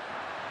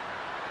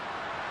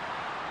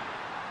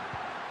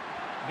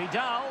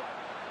 Vidal.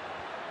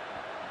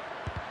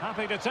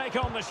 Happy to take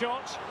on the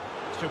shot.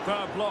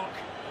 Superb block.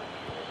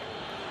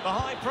 The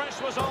high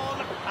press was on,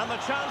 and the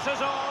chance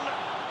is on.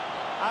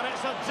 And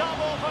it's a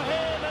double for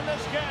him in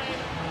this game.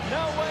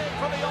 No way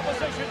for the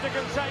opposition to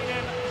contain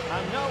him.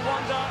 And no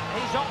wonder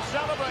he's off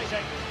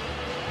celebrating.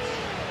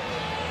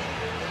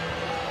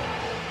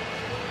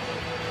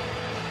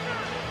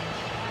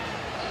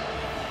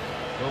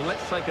 Well,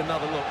 let's take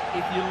another look.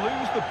 If you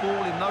lose the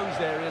ball in those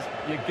areas,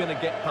 you're going to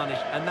get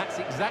punished. And that's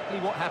exactly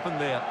what happened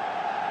there.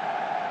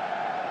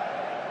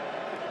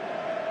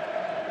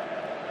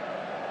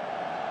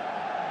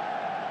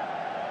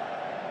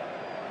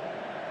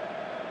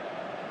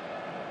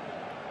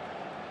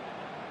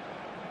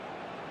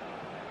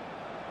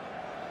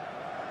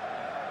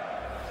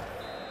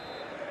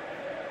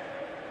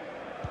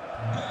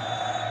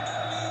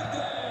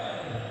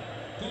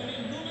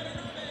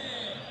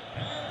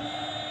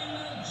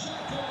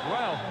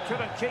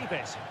 Couldn't keep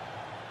it.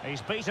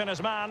 He's beaten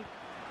his man.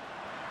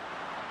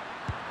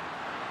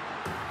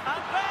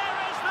 And there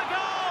is the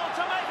goal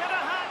to make it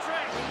a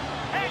hat-trick.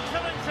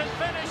 Excellence in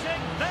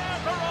finishing, there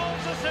for all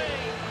to see.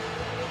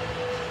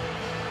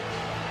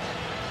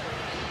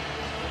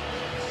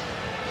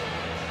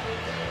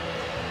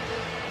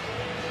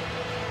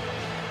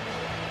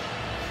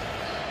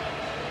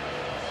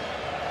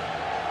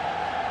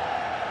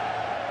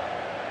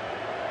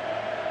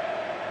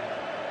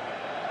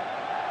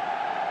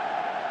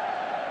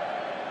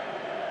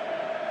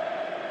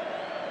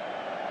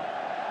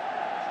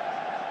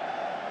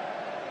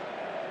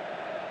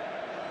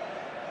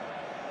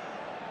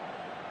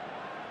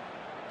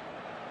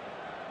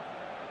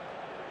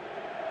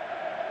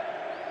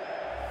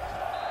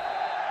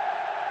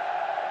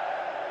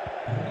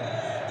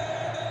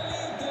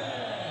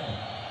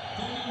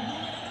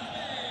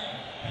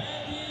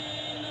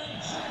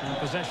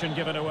 Possession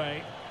given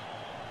away.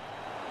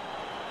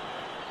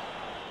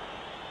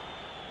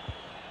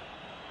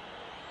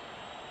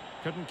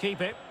 Couldn't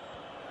keep it.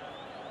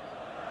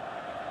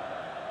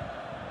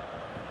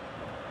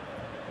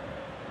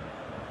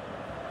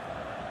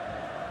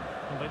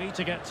 Well, they need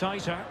to get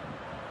tighter.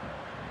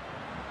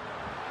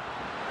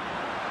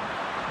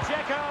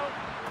 Dzeko,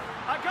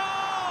 a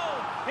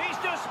goal! He's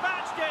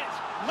dispatched it,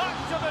 much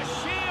to the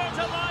sheer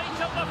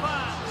delight of the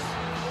fans.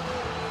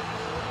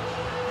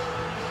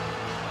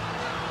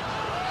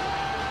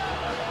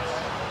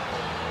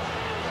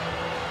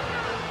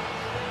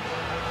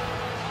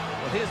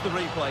 here's the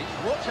replay.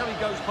 Watch how he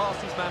goes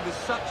past his man with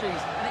such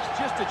ease, and it's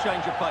just a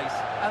change of pace.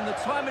 And the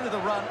timing of the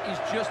run is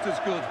just as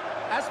good.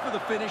 As for the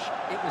finish,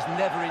 it was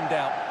never in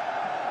doubt.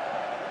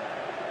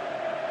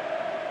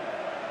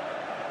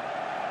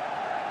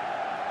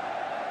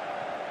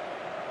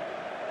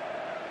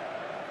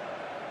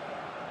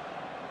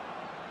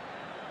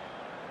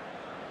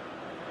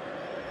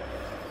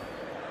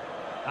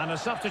 And a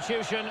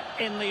substitution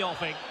in the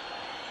offing.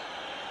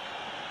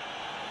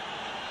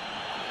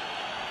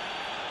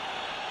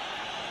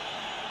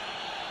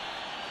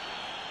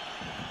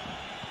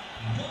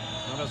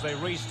 And as they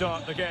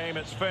restart the game,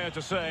 it's fair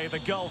to say the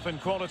gulf in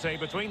quality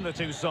between the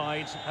two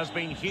sides has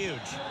been huge.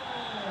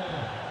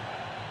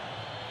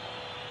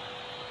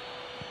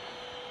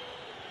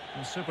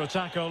 A super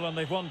tackle and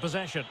they've won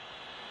possession.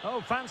 Oh,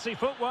 fancy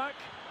footwork.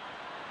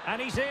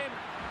 And he's in.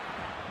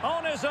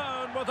 On his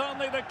own with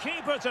only the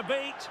keeper to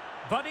beat.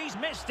 But he's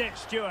missed it,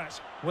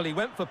 Stuart. Well, he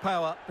went for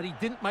power, but he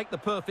didn't make the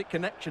perfect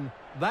connection.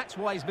 That's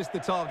why he's missed the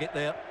target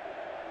there.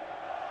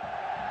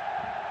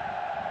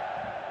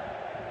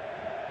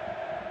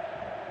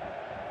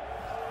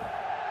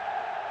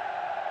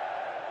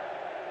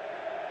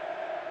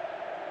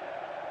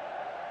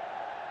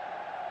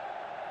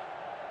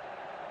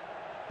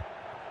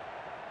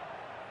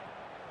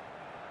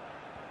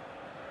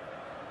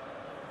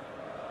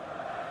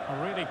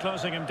 Really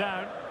closing him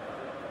down.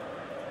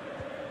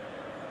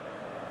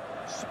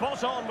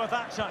 Spot on with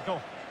that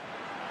tackle.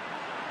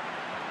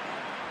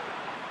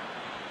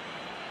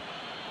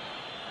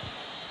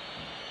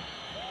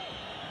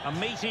 A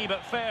meaty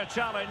but fair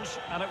challenge,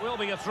 and it will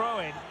be a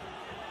throw-in.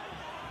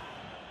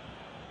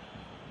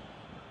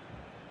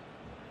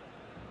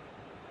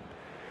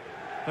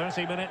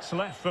 "30 minutes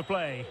left for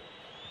play."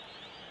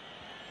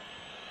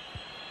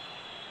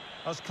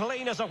 As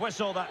clean as a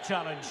whistle, that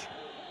challenge.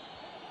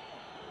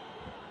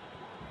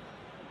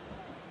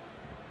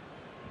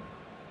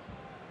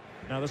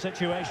 Now the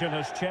situation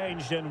has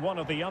changed in one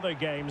of the other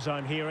games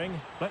I'm hearing.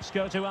 Let's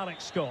go to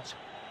Alex Scott.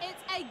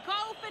 It's a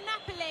goal for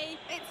Napoli.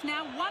 It's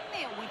now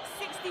 1-0 with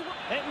 61.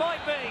 It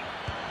might be.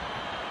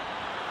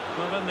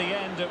 Well, in the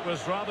end, it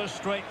was rather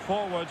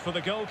straightforward for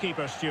the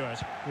goalkeeper,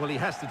 Stuart. Well, he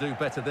has to do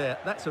better there.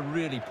 That's a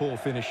really poor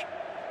finish.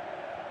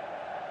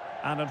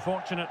 And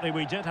unfortunately,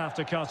 we did have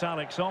to cut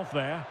Alex off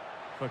there.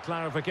 For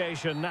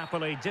clarification,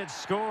 Napoli did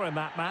score in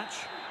that match.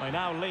 They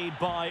now lead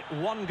by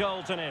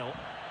 1-0.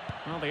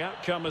 Well, the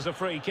outcome is a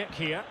free kick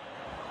here.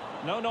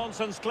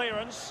 No-nonsense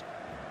clearance.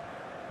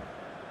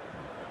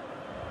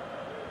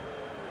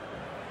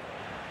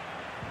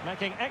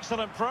 Making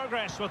excellent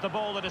progress with the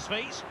ball at his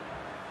feet.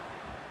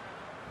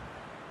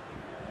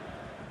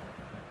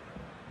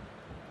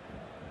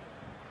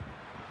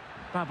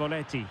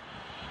 Pavoletti.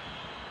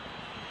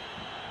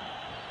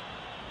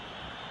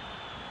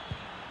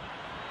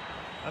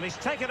 And he's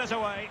taken it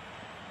away.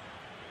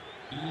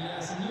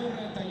 Il signor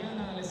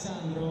Taiana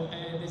Alessandro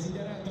è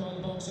desiderato al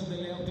box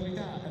delle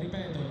autorità.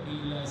 Ripeto,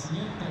 il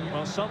signor Taiana.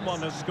 Well, someone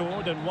has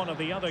scored in one of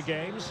the other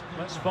games.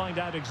 Let's find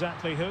out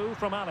exactly who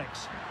from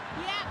Alex.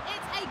 Yeah,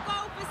 it's a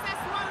goal for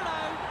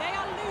Sassuolo. They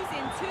are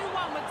losing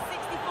 2-1 with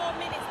 64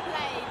 minutes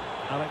played.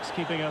 Alex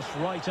keeping us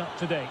right up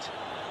to date.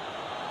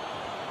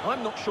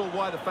 I'm not sure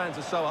why the fans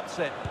are so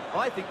upset.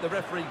 I think the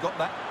referee got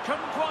that.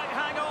 Couldn't quite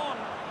hang on.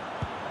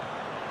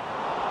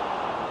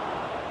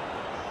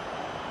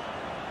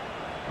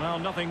 Well,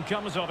 nothing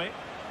comes of it.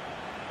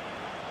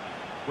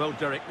 Well,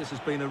 Derek, this has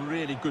been a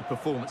really good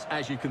performance,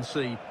 as you can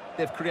see.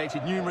 They've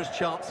created numerous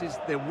chances,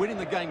 they're winning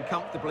the game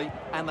comfortably,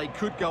 and they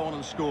could go on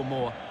and score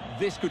more.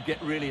 This could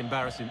get really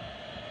embarrassing.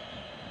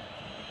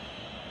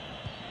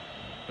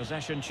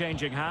 Possession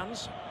changing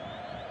hands.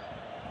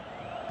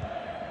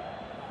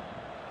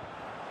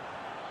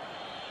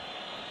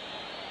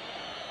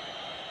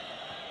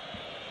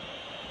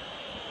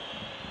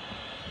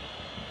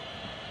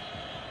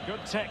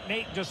 Good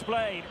technique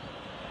displayed.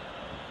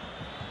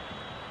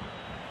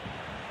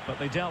 But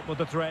they dealt with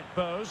the threat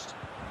posed.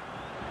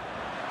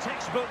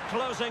 Textbook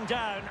closing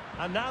down,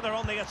 and now they're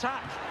on the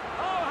attack.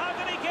 Oh, how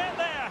did he get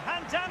there?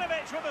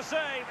 Handanovic with a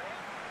save.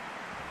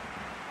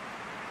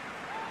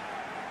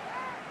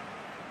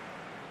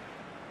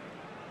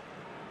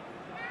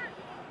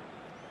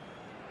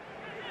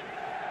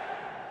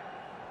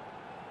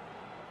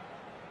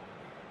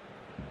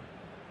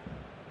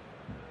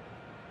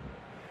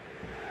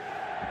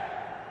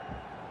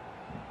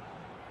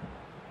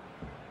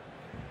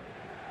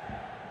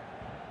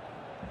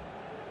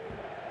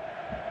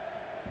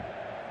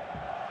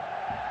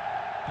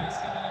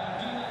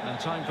 And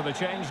time for the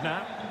change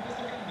now.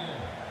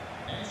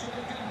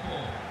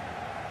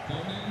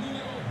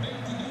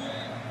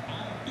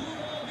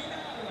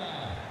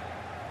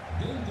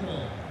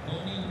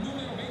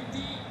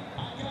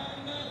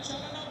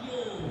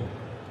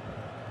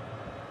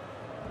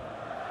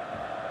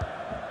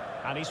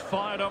 And he's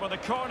fired over the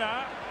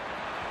corner.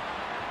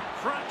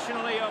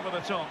 Fractionally over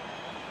the top.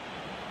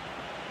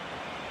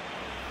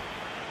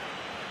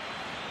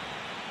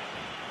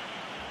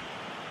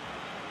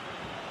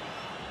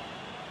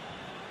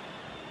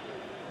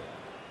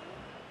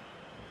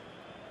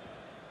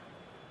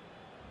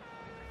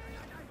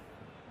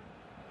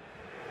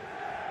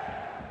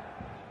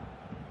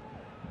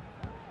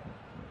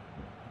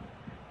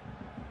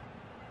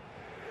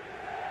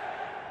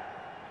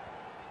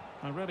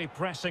 They're really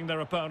pressing their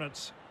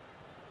opponents.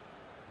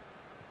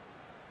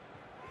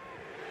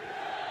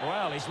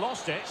 Well, he's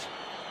lost it.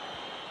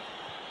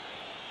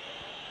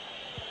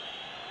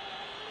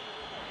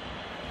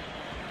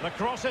 The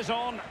cross is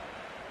on.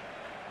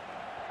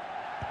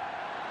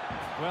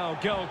 Well,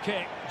 goal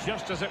kick,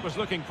 just as it was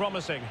looking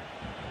promising.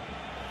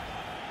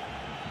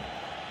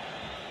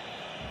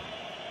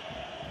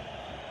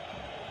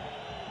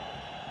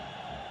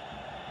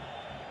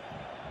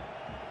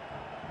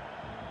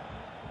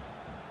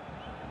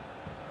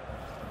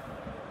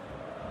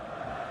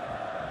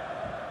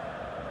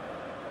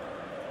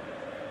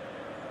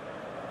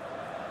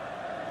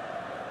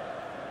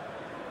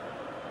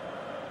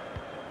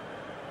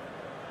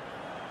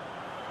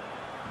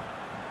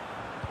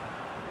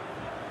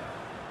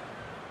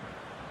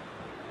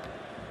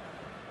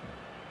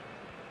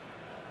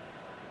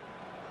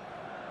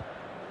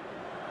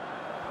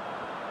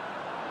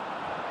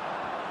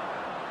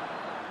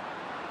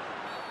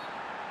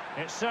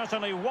 It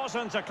certainly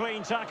wasn't a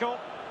clean tackle,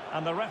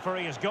 and the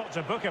referee has got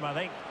to book him, I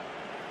think.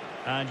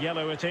 And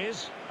yellow it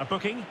is, a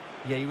booking.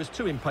 Yeah, he was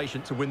too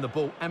impatient to win the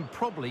ball and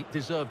probably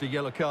deserved a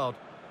yellow card.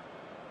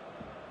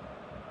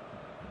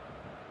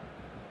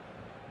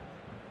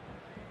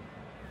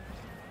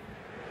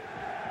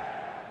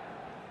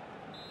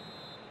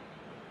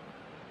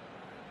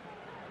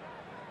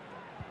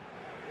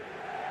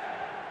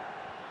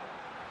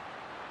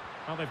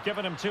 Well, they've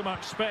given him too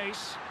much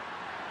space.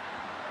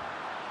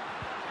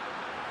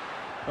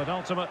 But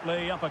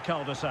ultimately up a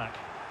cul-de-sac.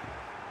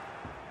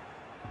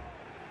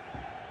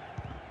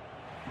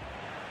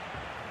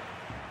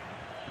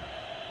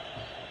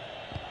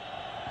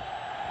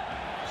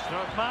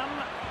 Strootman.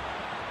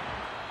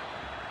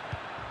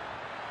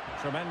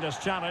 Tremendous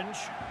challenge.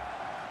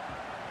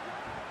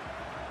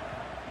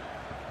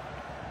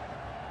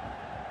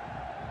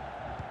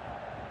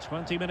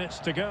 "20 minutes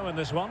to go in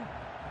this one.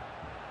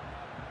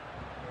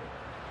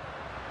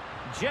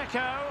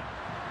 Dzeko.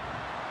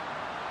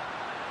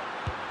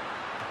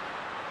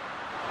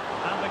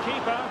 And the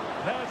keeper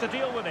there to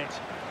deal with it.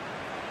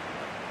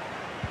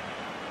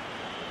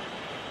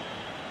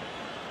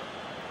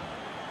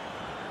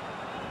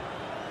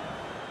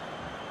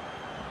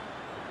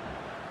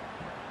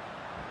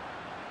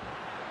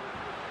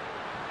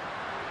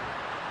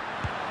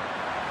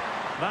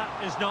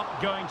 That is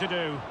not going to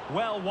do.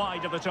 Well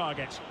wide of the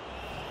target.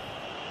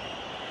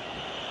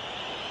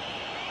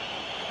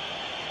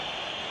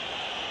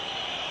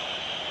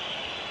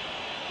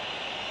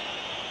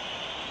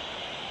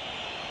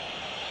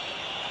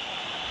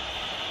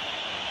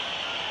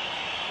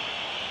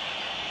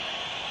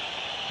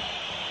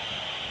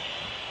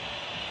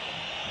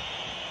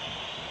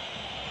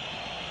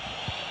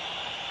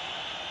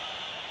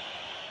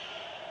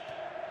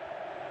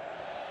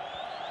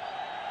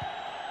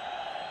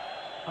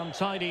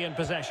 Untidy in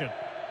possession.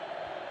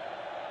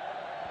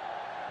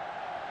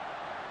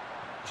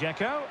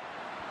 Dzeko.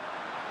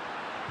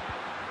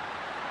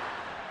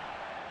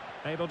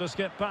 Able to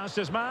skip past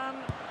his man.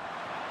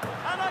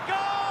 And a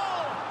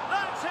goal!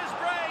 That's his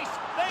brace!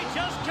 They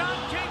just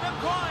can't keep him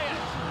quiet!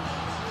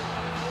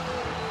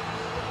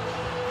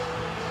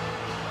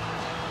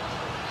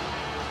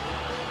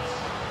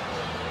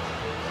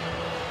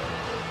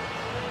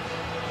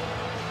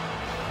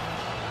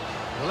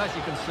 Well, as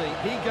you can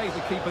see, he gave the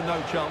keeper no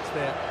chance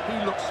there.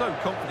 He looked so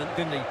confident,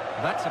 didn't he?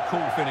 That's a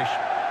cool finish.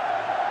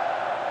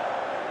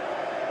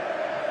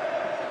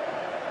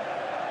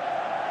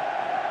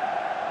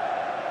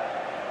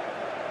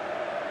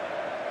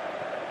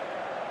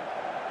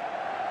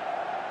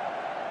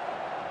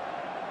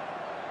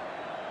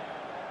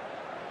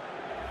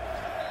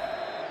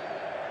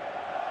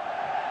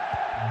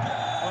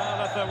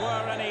 Well, if there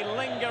were any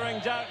lingering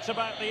doubts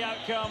about the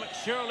outcome,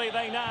 surely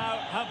they now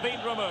have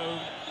been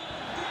removed.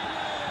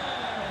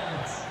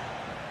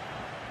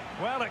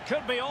 Well, it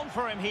could be on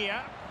for him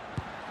here.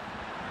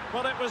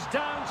 Well, it was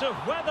down to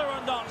whether or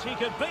not he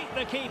could beat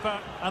the keeper,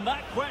 and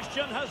that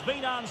question has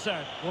been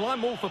answered. Well,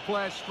 I'm all for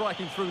players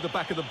striking through the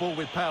back of the ball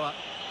with power,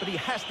 but he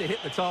has to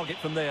hit the target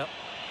from there.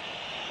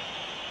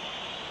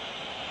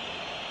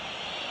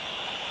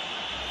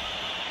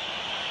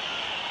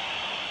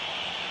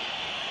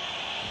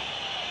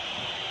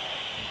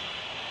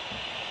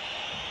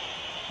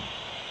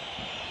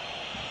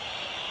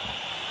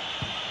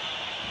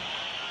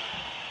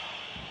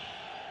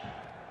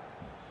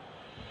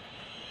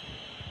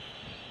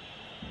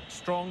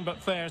 Strong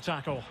but fair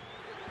tackle.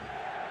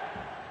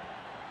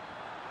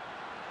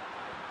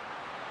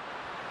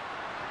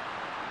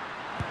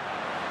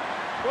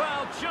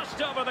 Well, just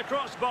over the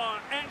crossbar.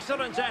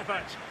 Excellent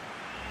effort.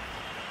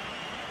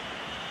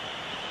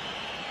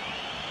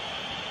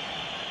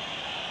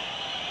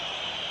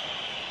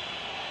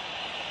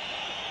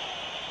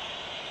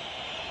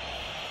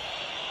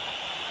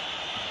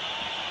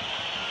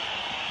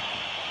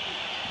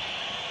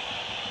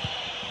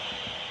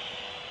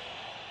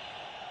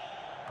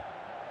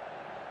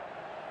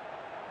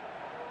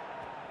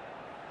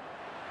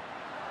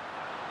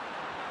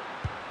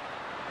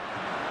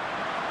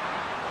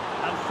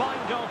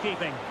 Fine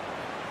goalkeeping.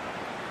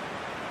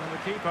 And the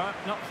keeper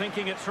not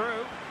thinking it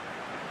through.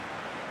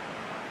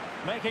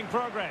 Making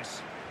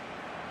progress.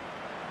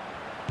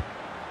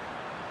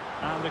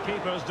 And the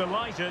keeper's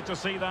delighted to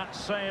see that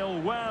sail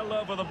well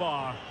over the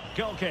bar.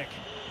 Goal kick.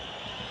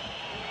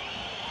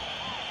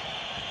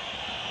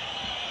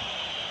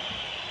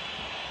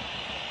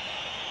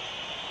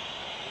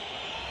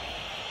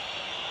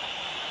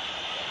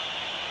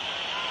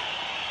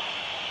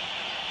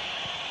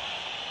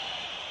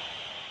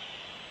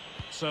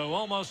 So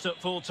almost at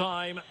full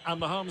time, and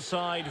the home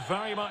side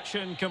very much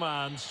in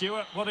command.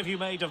 Stuart, what have you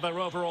made of their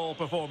overall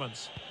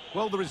performance?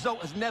 Well, the result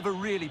has never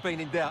really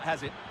been in doubt,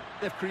 has it?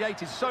 They've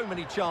created so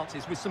many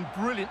chances with some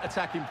brilliant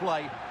attacking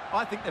play.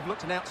 I think they've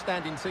looked an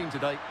outstanding team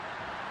today.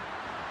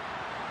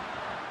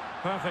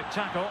 Perfect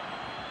tackle.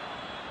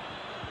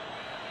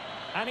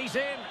 And he's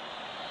in.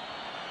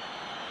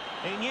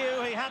 He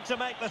knew he had to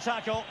make the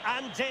tackle,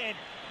 and did.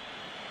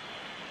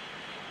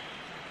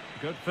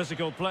 Good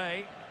physical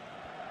play.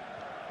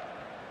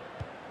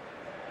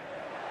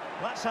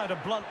 That's how to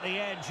blunt the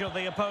edge of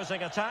the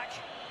opposing attack.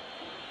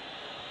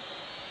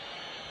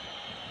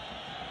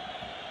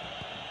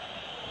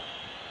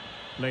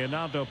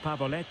 Leonardo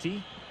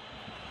Pavoletti.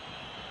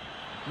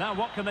 Now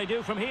what can they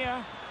do from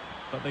here?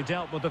 But they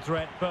dealt with the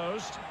threat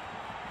posed.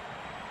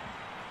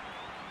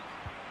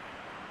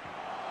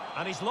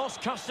 And he's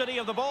lost custody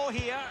of the ball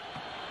here.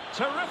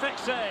 Terrific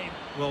save.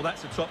 Well,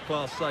 that's a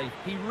top-class save.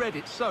 He read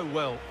it so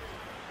well.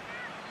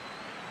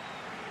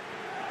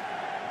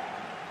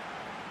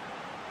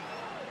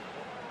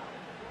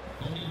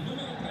 Con il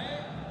numero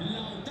 3,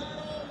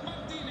 Lautaro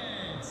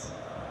Martinez.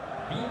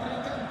 Entra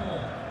in campo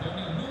con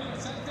il numero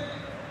 7,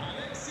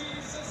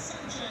 Alexis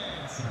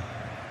Sanchez.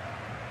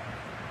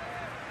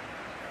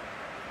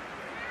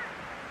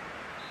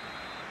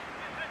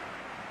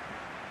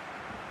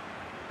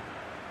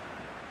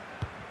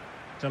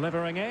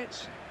 Delivering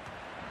it.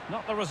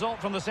 Not the result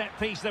from the set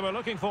piece they were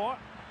looking for.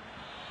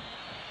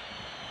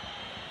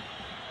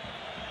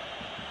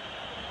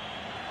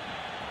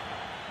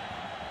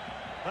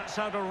 That's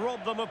how to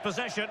rob them of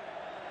possession.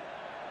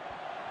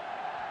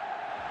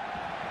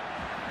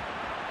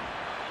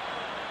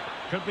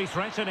 Could be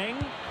threatening.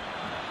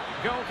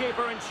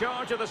 Goalkeeper in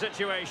charge of the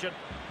situation.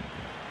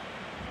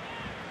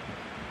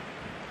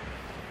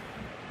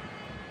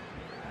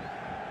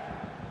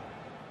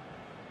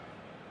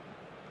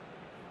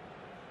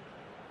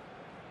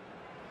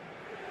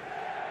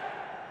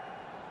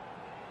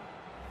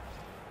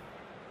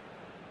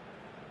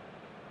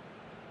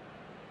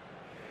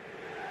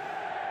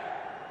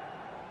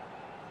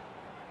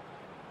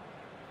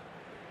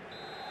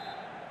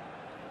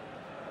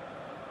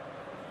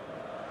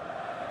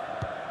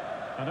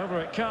 And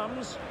over it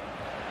comes.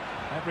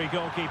 Every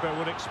goalkeeper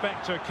would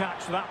expect to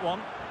catch that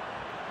one.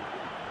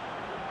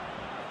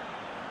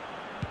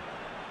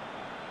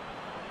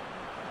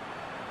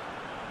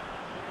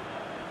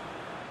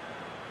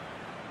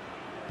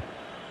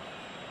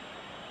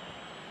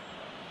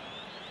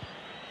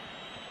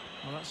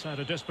 Well, that's how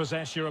to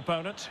dispossess your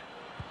opponent.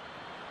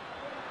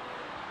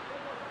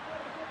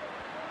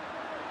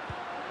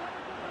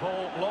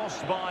 Ball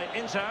lost by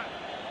Inter.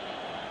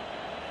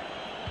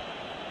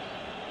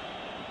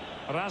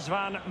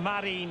 Razvan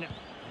Marin.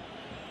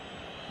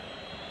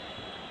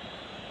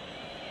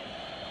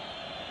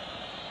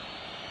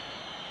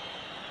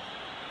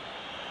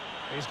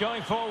 He's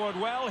going forward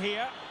well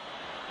here.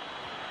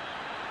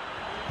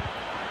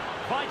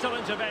 Vital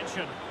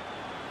intervention.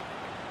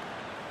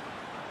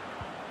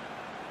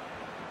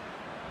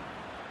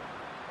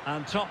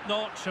 And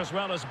top-notch as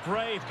well as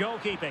brave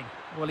goalkeeping.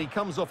 Well, he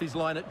comes off his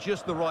line at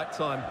just the right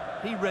time.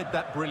 He read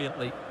that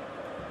brilliantly.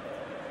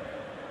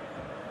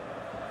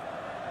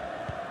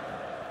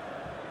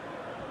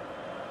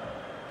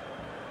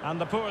 And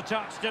the poor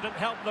touch didn't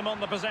help them on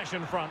the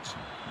possession front.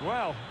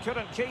 Well,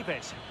 couldn't keep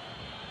it.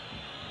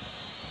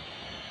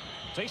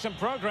 Decent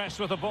progress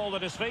with the ball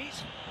at his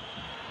feet.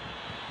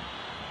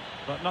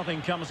 But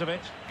nothing comes of it.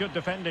 Good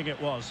defending it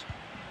was.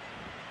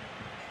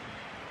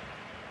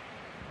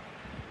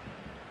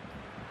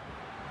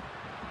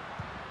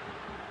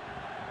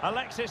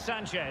 Alexis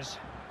Sanchez.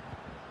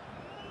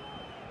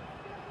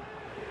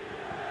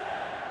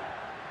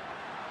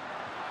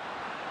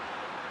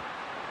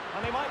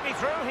 And he might be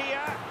through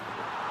here.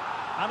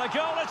 And a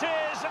goal it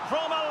is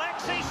from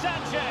Alexis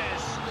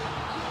Sanchez.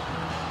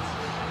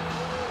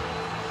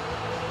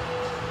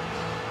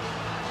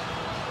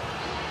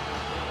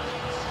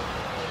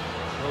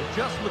 Well,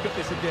 just look at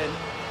this again.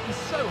 He's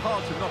so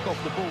hard to knock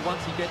off the ball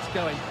once he gets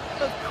going.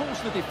 Of course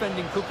the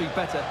defending could be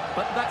better,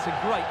 but that's a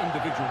great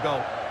individual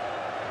goal.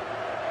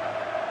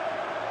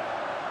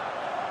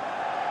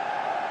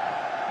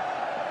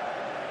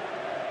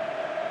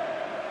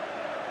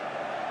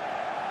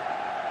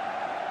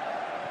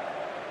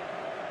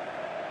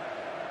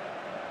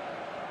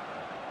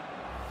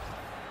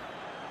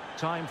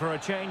 Time for a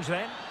change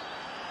then.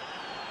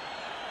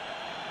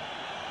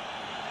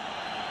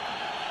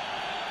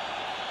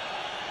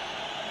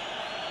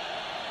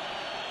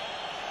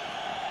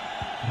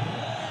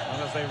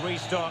 And as As they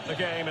restart the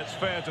game, it's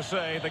fair to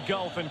say the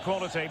gulf in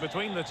quality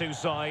between the two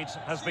sides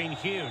has been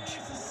huge.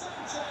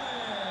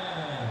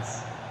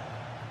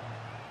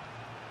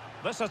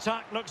 This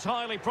attack looks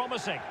highly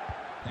promising,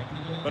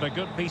 but a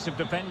good piece of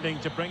defending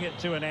to bring it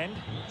to an end.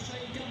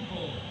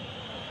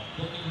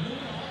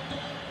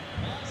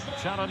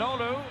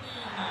 Çalhanoğlu.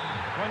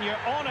 When you're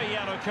on a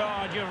yellow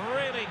card, you've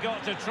really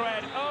got to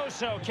tread oh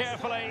so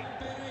carefully.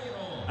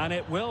 And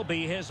it will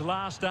be his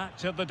last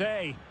act of the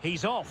day.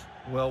 He's off.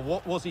 Well,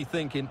 what was he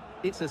thinking?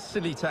 It's a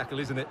silly tackle,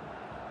 isn't it?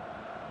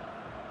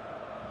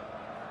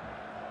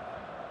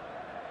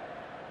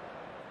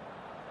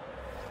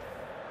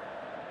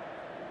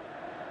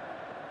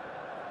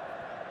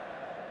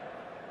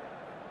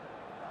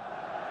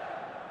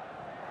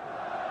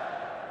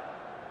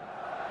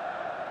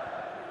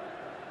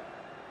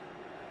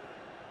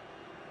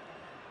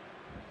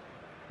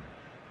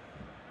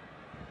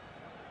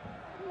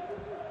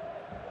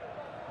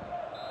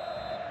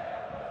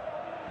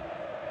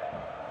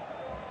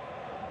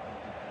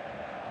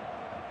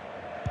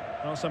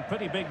 Well, some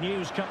pretty big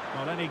news come.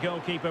 Well, any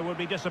goalkeeper would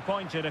be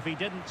disappointed if he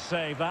didn't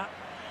save that.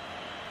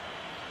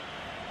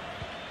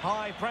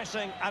 High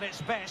pressing at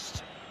its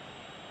best.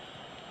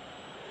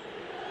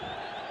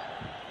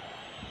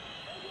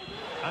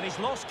 And he's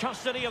lost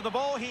custody of the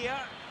ball here.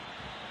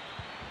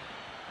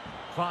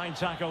 Fine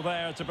tackle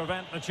there to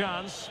prevent the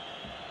chance.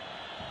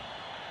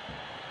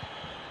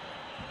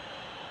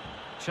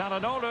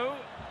 Çalhanoğlu.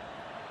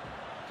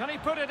 Can he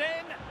put it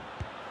in?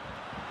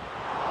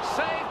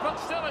 Save, but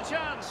still a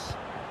chance.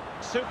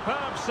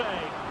 Superb save.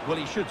 Well,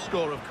 he should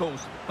score, of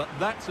course, but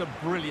that's a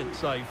brilliant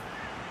save.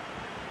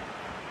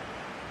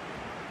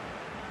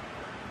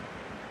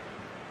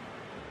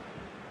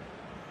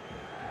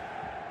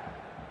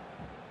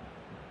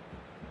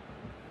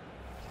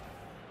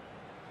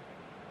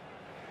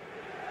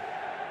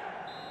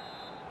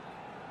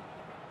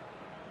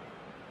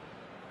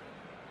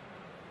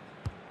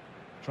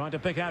 Trying to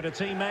pick out a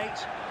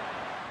teammate.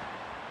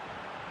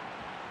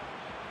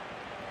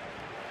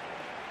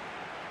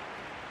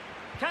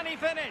 Can he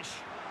finish?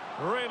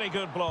 Really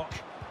good block.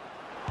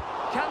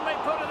 Can they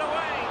put it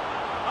away?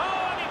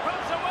 Oh, and he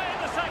puts away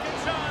the second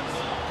chance.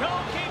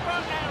 Goalkeeper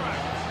error.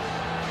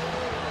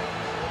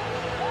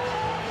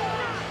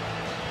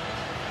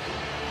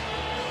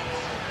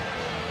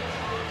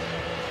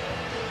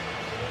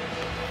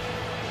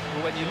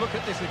 Well, when you look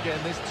at this again,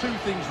 there's two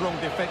things wrong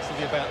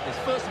defensively about this.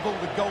 First of all,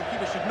 the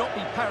goalkeeper should not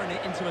be parrying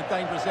it into a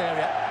dangerous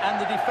area,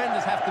 and the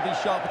defenders have to be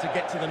sharper to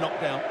get to the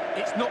knockdown.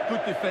 It's not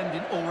good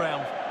defending all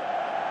round.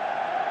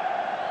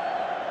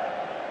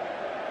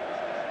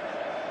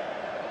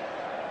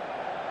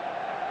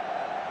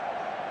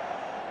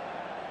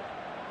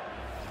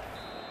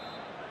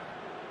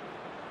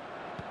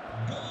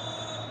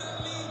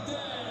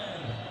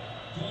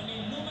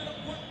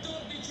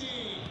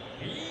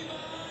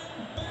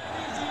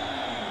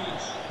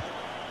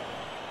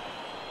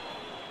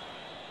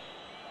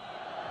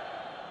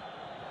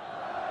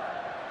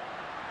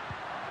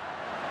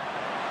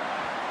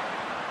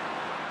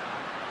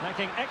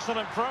 Making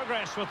excellent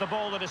progress with the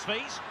ball at his feet.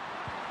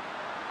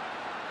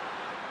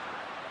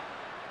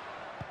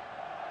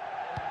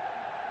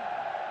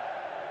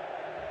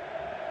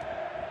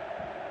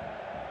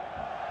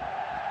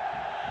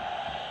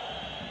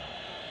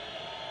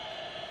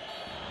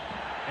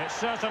 It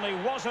certainly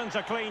wasn't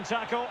a clean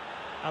tackle,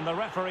 and the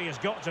referee has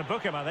got to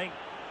book him, I think.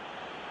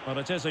 Well,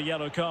 it is a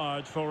yellow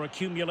card for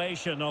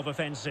accumulation of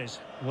offences.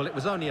 Well, it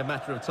was only a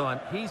matter of time.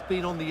 He's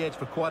been on the edge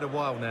for quite a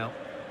while now.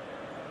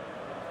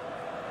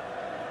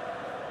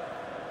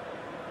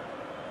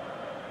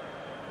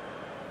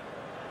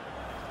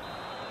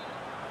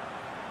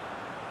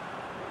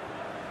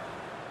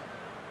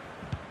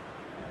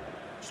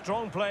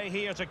 Strong play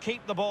here to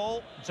keep the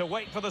ball, to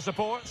wait for the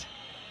support.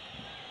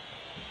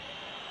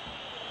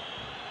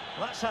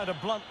 That's how to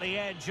blunt the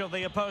edge of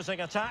the opposing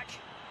attack.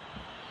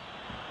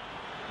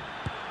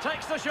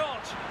 Takes the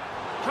shot.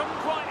 Couldn't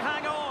quite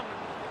hang on.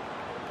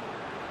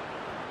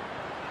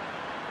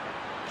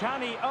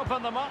 Can he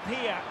open them up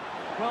here?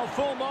 Well,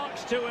 full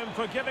marks to him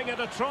for giving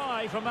it a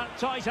try from that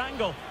tight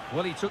angle.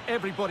 Well, he took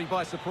everybody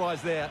by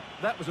surprise there.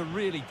 That was a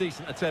really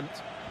decent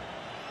attempt.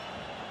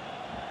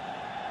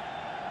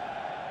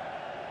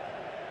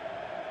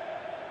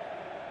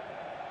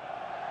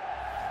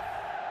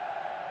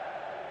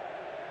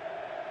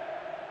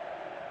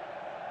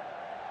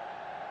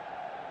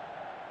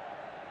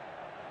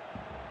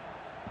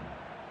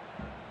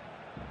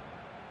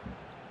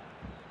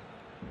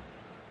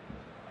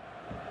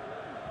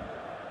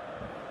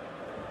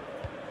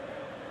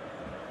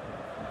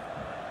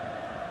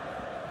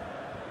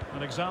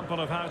 An example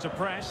of how to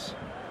press.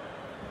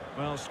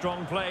 Well,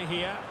 strong play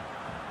here.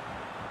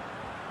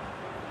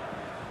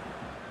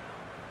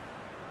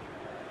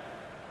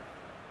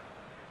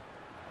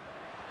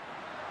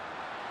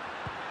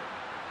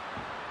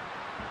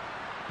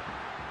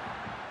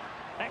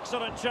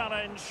 Excellent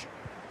challenge.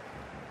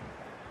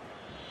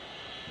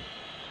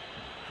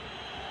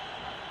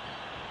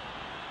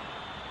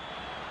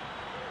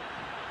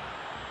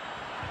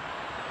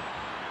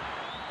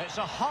 It's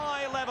a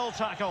high-level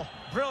tackle.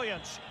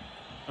 Brilliant.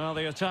 Well,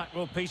 the attack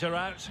will peter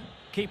out.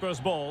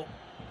 Keeper's ball.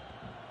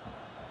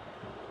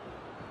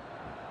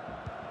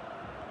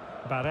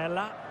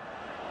 Barella.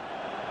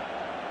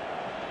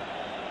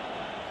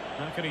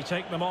 How can he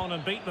take them on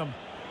and beat them?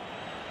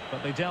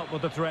 But they dealt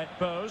with the threat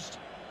posed.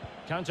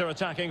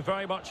 Counter-attacking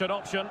very much an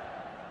option.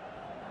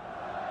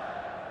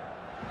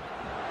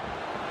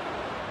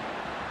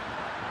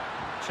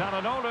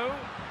 Çalhanoğlu.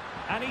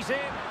 And he's in.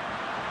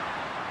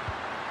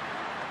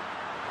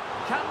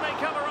 Can they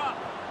cover up?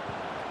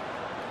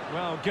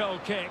 Well, goal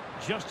kick,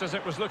 just as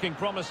it was looking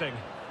promising.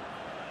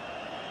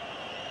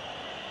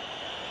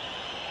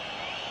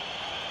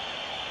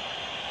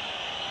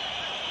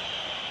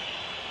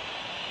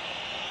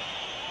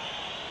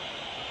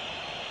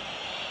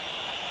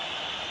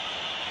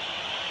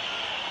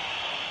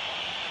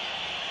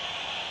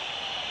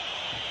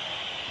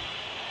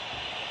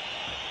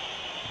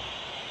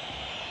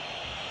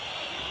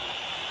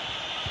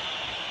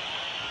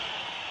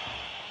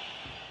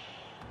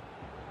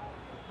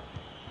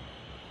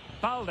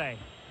 Balde.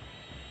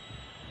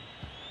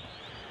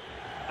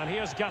 And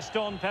here's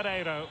Gaston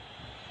Pereiro.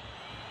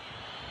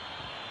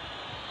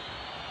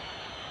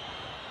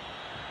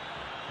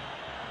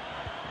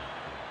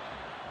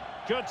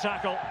 Good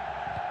tackle.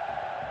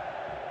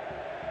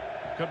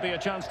 Could be a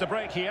chance to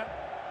break here.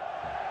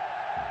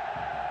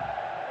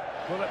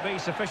 Will it be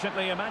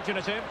sufficiently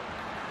imaginative?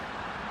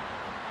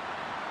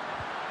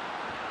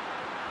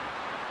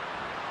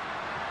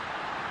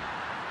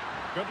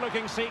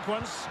 Good-looking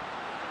sequence.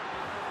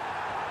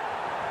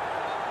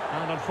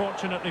 And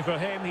unfortunately for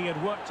him, he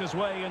had worked his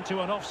way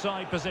into an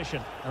offside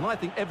position. And I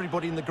think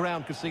everybody in the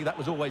ground could see that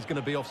was always going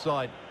to be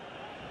offside.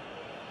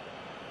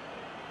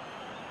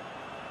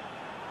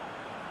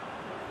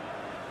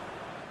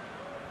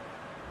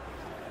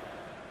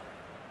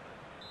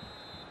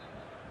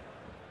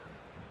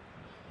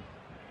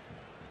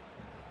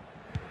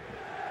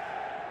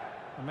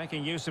 And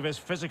making use of his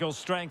physical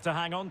strength to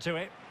hang on to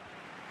it.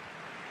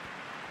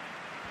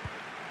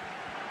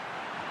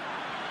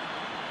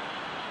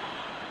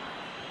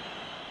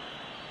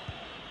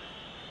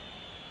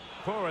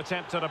 Poor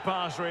attempt at a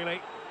pass,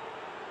 really.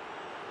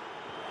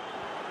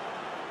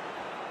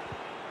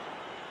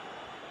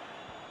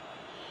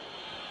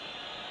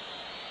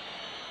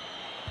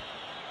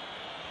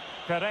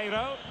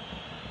 Pereiro.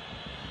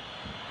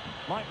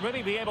 Might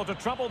really be able to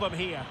trouble them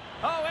here.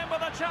 Oh, in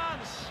with a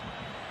chance!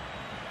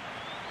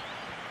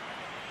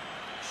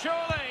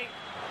 Surely!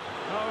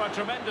 Oh, a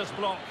tremendous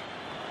block.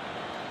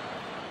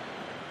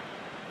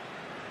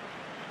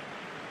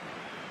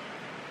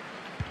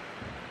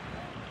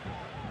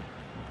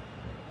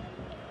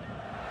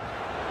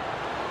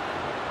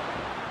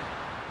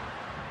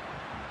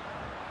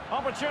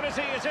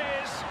 Opportunity it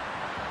is.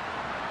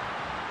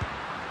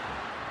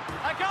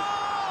 A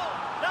goal!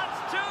 That's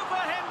two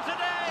for him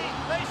today.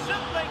 They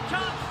simply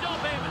can't stop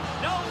him.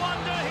 No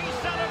wonder he's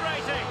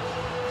celebrating.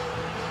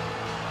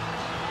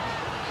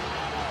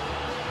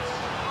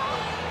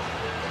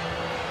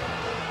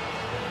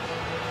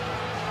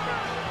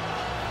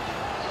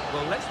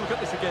 Well, let's look at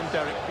this again,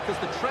 Derek, because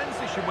the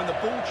transition when the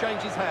ball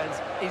changes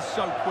hands is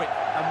so quick.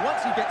 And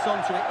once he gets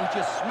onto it, he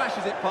just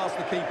smashes it past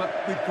the keeper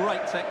with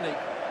great technique.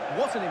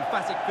 What an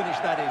emphatic finish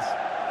that is.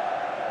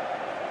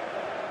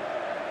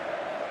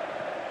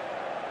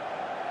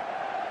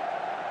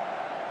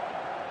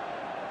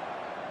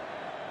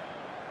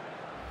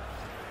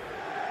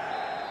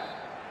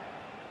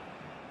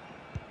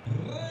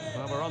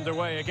 Well, we're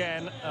underway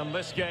again, and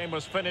this game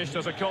was finished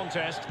as a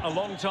contest a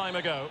long time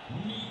ago.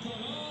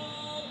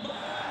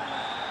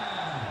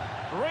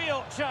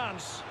 Real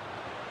chance.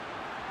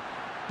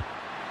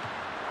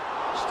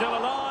 Still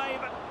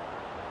alive.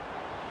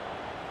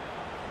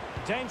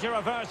 Danger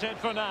averted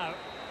for now.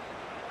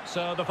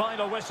 So the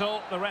final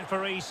whistle, the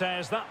referee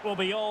says that will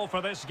be all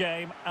for this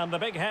game, and the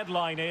big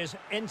headline is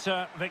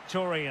Inter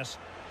victorious.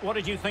 What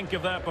did you think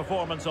of their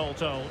performance, all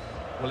told?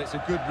 Well, it's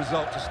a good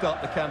result to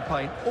start the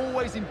campaign.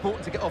 Always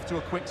important to get off to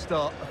a quick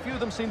start. A few of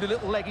them seemed a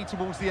little leggy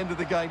towards the end of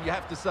the game, you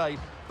have to say.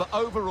 But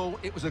overall,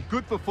 it was a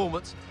good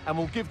performance and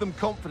will give them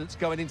confidence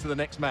going into the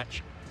next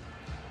match.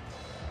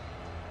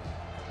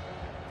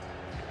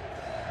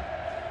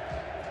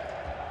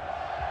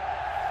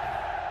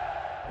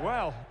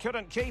 Well,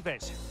 couldn't keep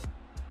it.